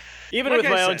 even with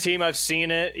my own team, I've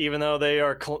seen it, even though they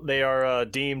are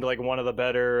deemed like one of the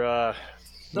better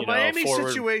the Miami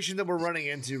situation that we're running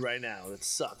into right now that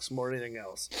sucks more than anything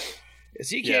else is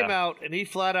he came out and he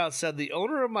flat out said the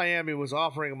owner of Miami was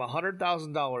offering him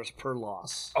 $100,000 per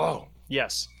loss. Oh,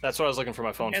 yes. That's what I was looking for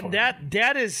my phone for. And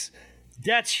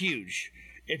that's huge.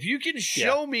 If you can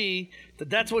show me that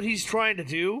that's what he's trying to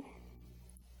do,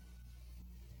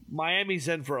 Miami's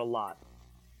in for a lot.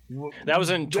 That was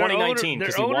in 2019.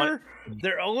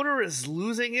 Their owner is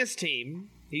losing his team.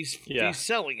 He's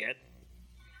selling it.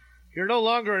 You're no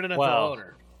longer an NFL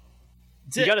owner.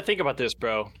 You got to think about this,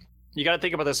 bro. You got to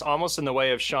think about this almost in the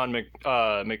way of Sean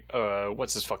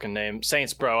what's his fucking name?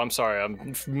 Saints, bro. I'm sorry.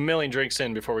 I'm a million drinks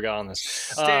in before we got on this.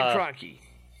 Stan Kroenke.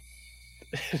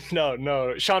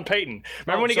 No. Sean Payton.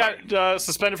 Remember when he got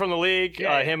suspended from the league?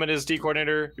 Him and his D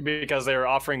coordinator because they were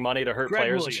offering money to hurt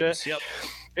players and shit. Yep.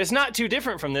 It's not too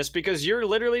different from this because you're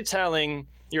literally telling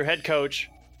your head coach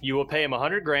you will pay him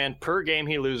 $100,000 per game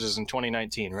he loses in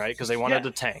 2019, right? Because they wanted to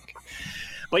tank.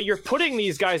 But you're putting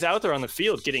these guys out there on the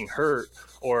field getting hurt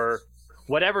or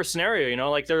whatever scenario, you know,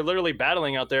 like they're literally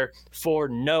battling out there for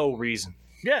no reason.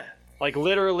 Yeah. Like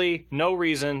literally no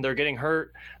reason. They're getting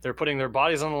hurt. They're putting their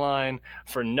bodies on the line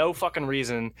for no fucking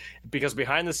reason because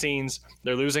behind the scenes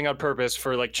they're losing on purpose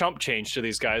for like chump change to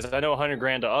these guys. I know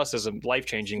 $100,000 to us isn't life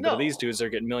changing, but these dudes are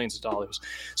getting millions of dollars.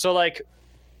 So like,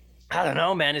 I don't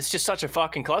know, man. It's just such a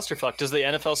fucking clusterfuck. Does the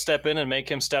NFL step in and make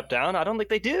him step down? I don't think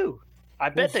they do. I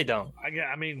bet they don't.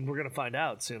 I mean, we're gonna find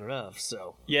out soon enough.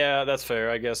 So yeah, that's fair.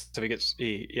 I guess if he gets,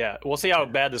 we'll see how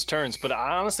bad this turns. But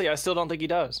honestly, I still don't think he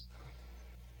does.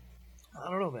 I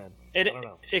don't know, man. I don't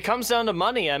know. It comes down to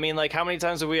money. I mean, like, how many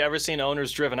times have we ever seen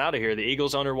owners driven out of here? The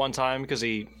Eagles owner one time because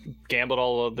he gambled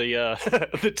all of the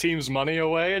the team's money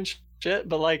away and shit.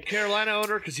 But like Carolina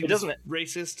owner because he was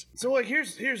racist. So like,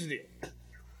 here's the deal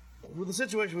with the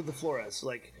situation with the Flores.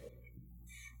 Like,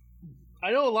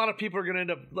 I know a lot of people are gonna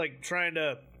end up like trying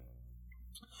to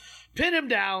pin him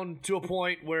down to a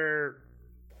point where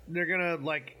they're gonna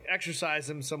like exercise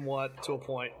him somewhat to a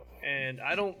point, and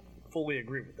I don't fully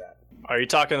agree with that. Are you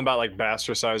talking about like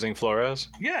bastardizing Flores?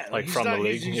 Yeah, like from the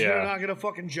league. He's not gonna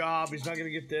fucking job. He's not gonna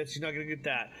get this. He's not gonna get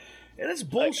that. And it's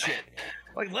bullshit.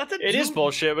 Like let the it is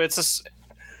bullshit. But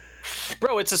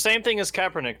it's the same thing as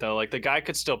Kaepernick though. Like the guy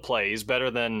could still play. He's better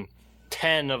than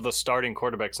 10 of the starting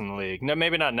quarterbacks in the league. No,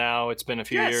 maybe not now. It's been a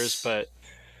few years, but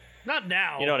not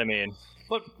now. You know what I mean?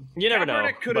 But you never know.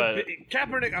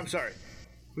 Kaepernick. I'm sorry.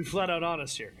 We flat out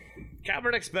honest here.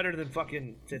 Kaepernick's better than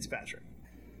fucking Fitzpatrick.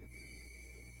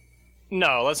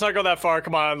 No, let's not go that far.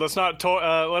 Come on, let's not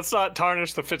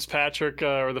tarnish the Fitzpatrick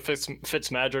or the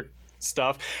Fitzmagic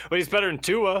stuff. But he's better than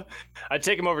Tua. I'd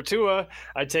take him over Tua.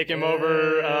 I'd take him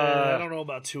over. I don't know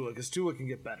about Tua because Tua can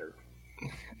get better.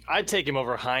 I'd take him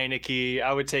over Heineke.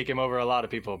 I would take him over a lot of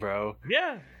people, bro.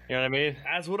 Yeah, you know what I mean.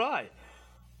 As would I.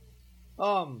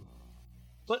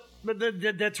 But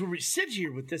that's where we sit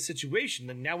here with this situation.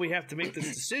 And now we have to make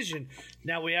this decision.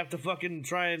 Now we have to fucking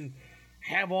try and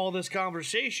have all this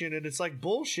conversation, and it's like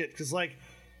bullshit because, like,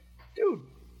 dude,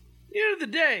 at the end of the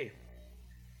day,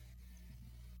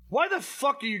 why the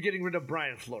fuck are you getting rid of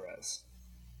Brian Flores?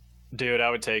 Dude,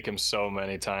 I would take him so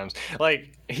many times.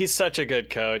 Like, he's such a good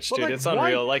coach, dude. Like, it's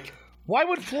unreal. Why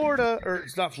would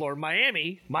it's not Florida,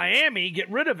 Miami get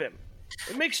rid of him?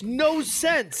 It makes no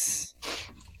sense.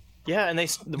 Yeah, and they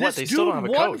still don't have a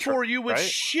coach. Won for you with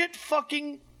shit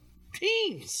fucking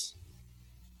teams.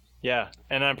 Yeah,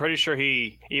 and I'm pretty sure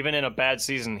he, even in a bad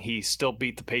season, he still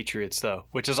beat the Patriots, though,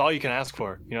 which is all you can ask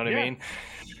for. You know what I mean?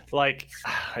 Like,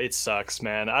 it sucks,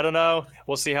 man. I don't know.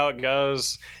 We'll see how it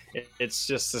goes. It's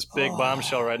just this big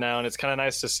bombshell right now, and it's kind of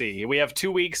nice to see. We have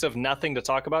 2 weeks of nothing to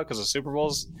talk about because the Super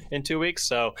Bowl's in 2 weeks,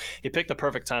 so he picked the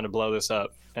perfect time to blow this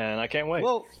up, and I can't wait.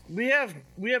 Well, we have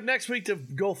next week to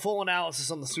go full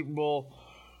analysis on the Super Bowl.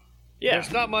 Yeah.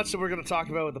 There's not much that we're going to talk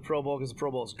about with the Pro Bowl because the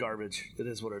Pro Bowl is garbage. It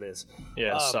is what it is.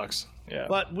 Yeah, it sucks. Yeah.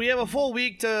 But we have a full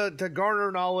week to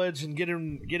garner knowledge and get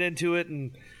into it,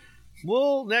 and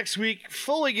we'll next week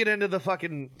fully get into the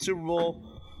fucking Super Bowl.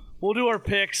 We'll do our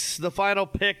picks, the final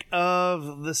pick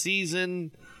of the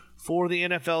season for the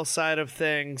NFL side of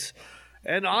things.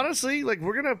 And honestly, like,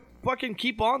 we're going to fucking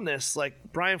keep on this,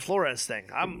 like, Brian Flores thing.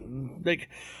 I'm like,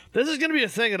 this is going to be a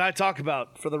thing that I talk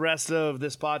about for the rest of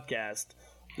this podcast.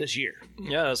 this year.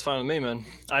 Yeah, that's fine with me, man.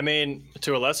 I mean,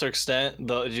 to a lesser extent,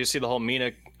 did you see the whole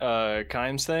Mina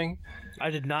Kimes thing? I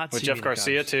did not with see Jeff Mina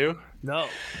Garcia Kimes. too. No.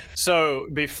 So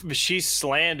she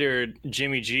slandered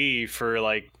Jimmy G for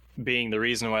like being the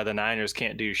reason why the Niners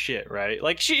can't do shit, right?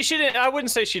 Like she didn't. I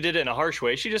wouldn't say she did it in a harsh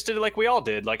way. She just did it like we all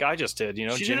did, like I just did. You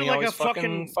know, She Jimmy did it like always a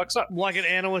fucking fucks up, like an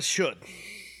analyst should.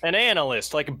 An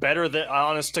analyst, like better than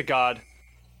honest to God,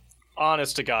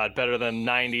 better than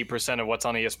 90% of what's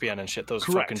on ESPN and shit. Those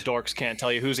Correct. fucking dorks can't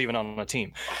tell you who's even on the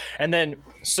team. And then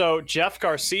so Jeff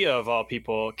Garcia of all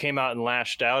people came out and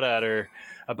lashed out at her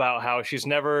about how she's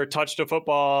never touched a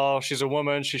football. She's a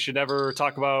woman. She should never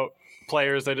talk about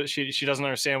players that she doesn't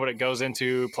understand what it goes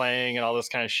into playing and all this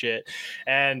kind of shit.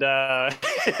 And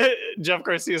Jeff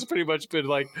Garcia's pretty much been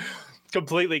like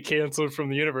completely canceled from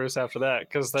the universe after that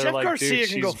because they're Jeff like, Garcia dude,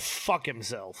 can go fuck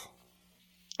himself.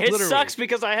 It Literally. sucks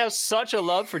because I have such a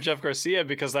love for Jeff Garcia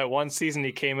because that one season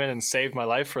he came in and saved my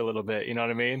life for a little bit. You know what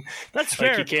I mean? That's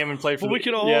like fair. He came and played for. But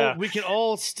we can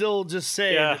all still just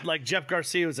say that like Jeff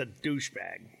Garcia was a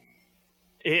douchebag.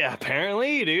 Yeah,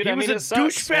 apparently, dude. He I was mean, a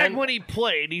douchebag when he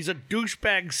played. He's a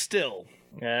douchebag still.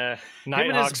 Yeah, him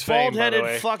and his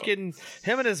bald-headed fucking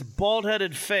him and his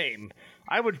bald-headed fame.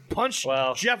 I would punch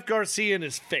Jeff Garcia in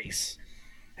his face.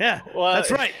 Yeah,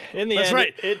 that's right. In the that's end,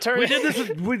 right. It turned.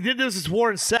 We did this with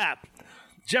Warren Sapp.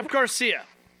 Jeff Garcia,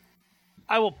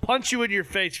 I will punch you in your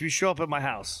face if you show up at my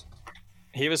house.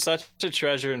 He was such a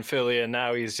treasure in Philly, and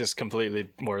now he's just completely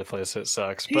worthless. It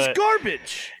sucks. He's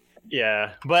garbage.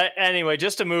 Yeah, but anyway,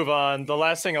 just to move on, the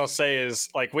last thing I'll say is,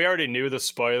 like, we already knew the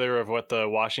spoiler of what the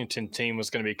Washington team was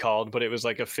going to be called, but it was,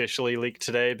 like, officially leaked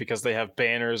today because they have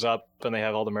banners up and they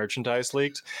have all the merchandise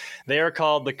leaked. They are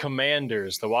called the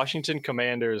Commanders, the Washington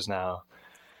Commanders now.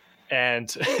 And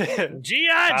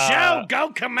G.I. Joe,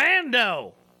 go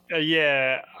Commando!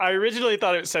 Yeah, I originally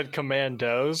thought it said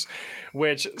Commandos,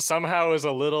 which somehow is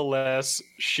a little less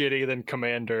shitty than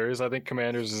Commanders. I think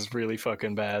Commanders is really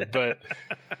fucking bad, but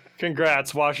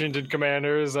congrats, Washington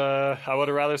Commanders. I would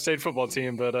have rather stayed football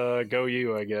team, but go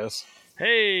you, I guess.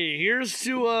 Hey, here's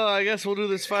to, I guess we'll do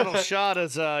this final shot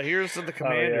as here's to the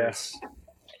Commanders.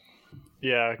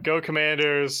 Yeah, go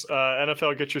Commanders.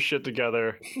 NFL, get your shit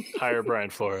together. Hire Brian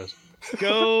Flores.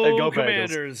 Go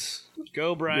Commanders. Bengals.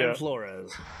 Go Brian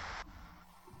Flores.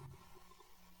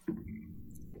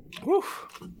 Woo.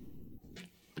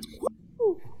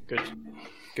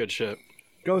 Good shit.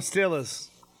 Go Steelers.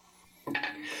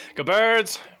 Go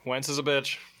Birds. Wentz is a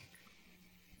bitch.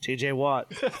 TJ Watt,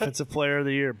 Defensive Player of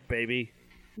the Year, baby.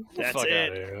 That's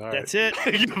it. That's it.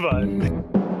 Goodbye.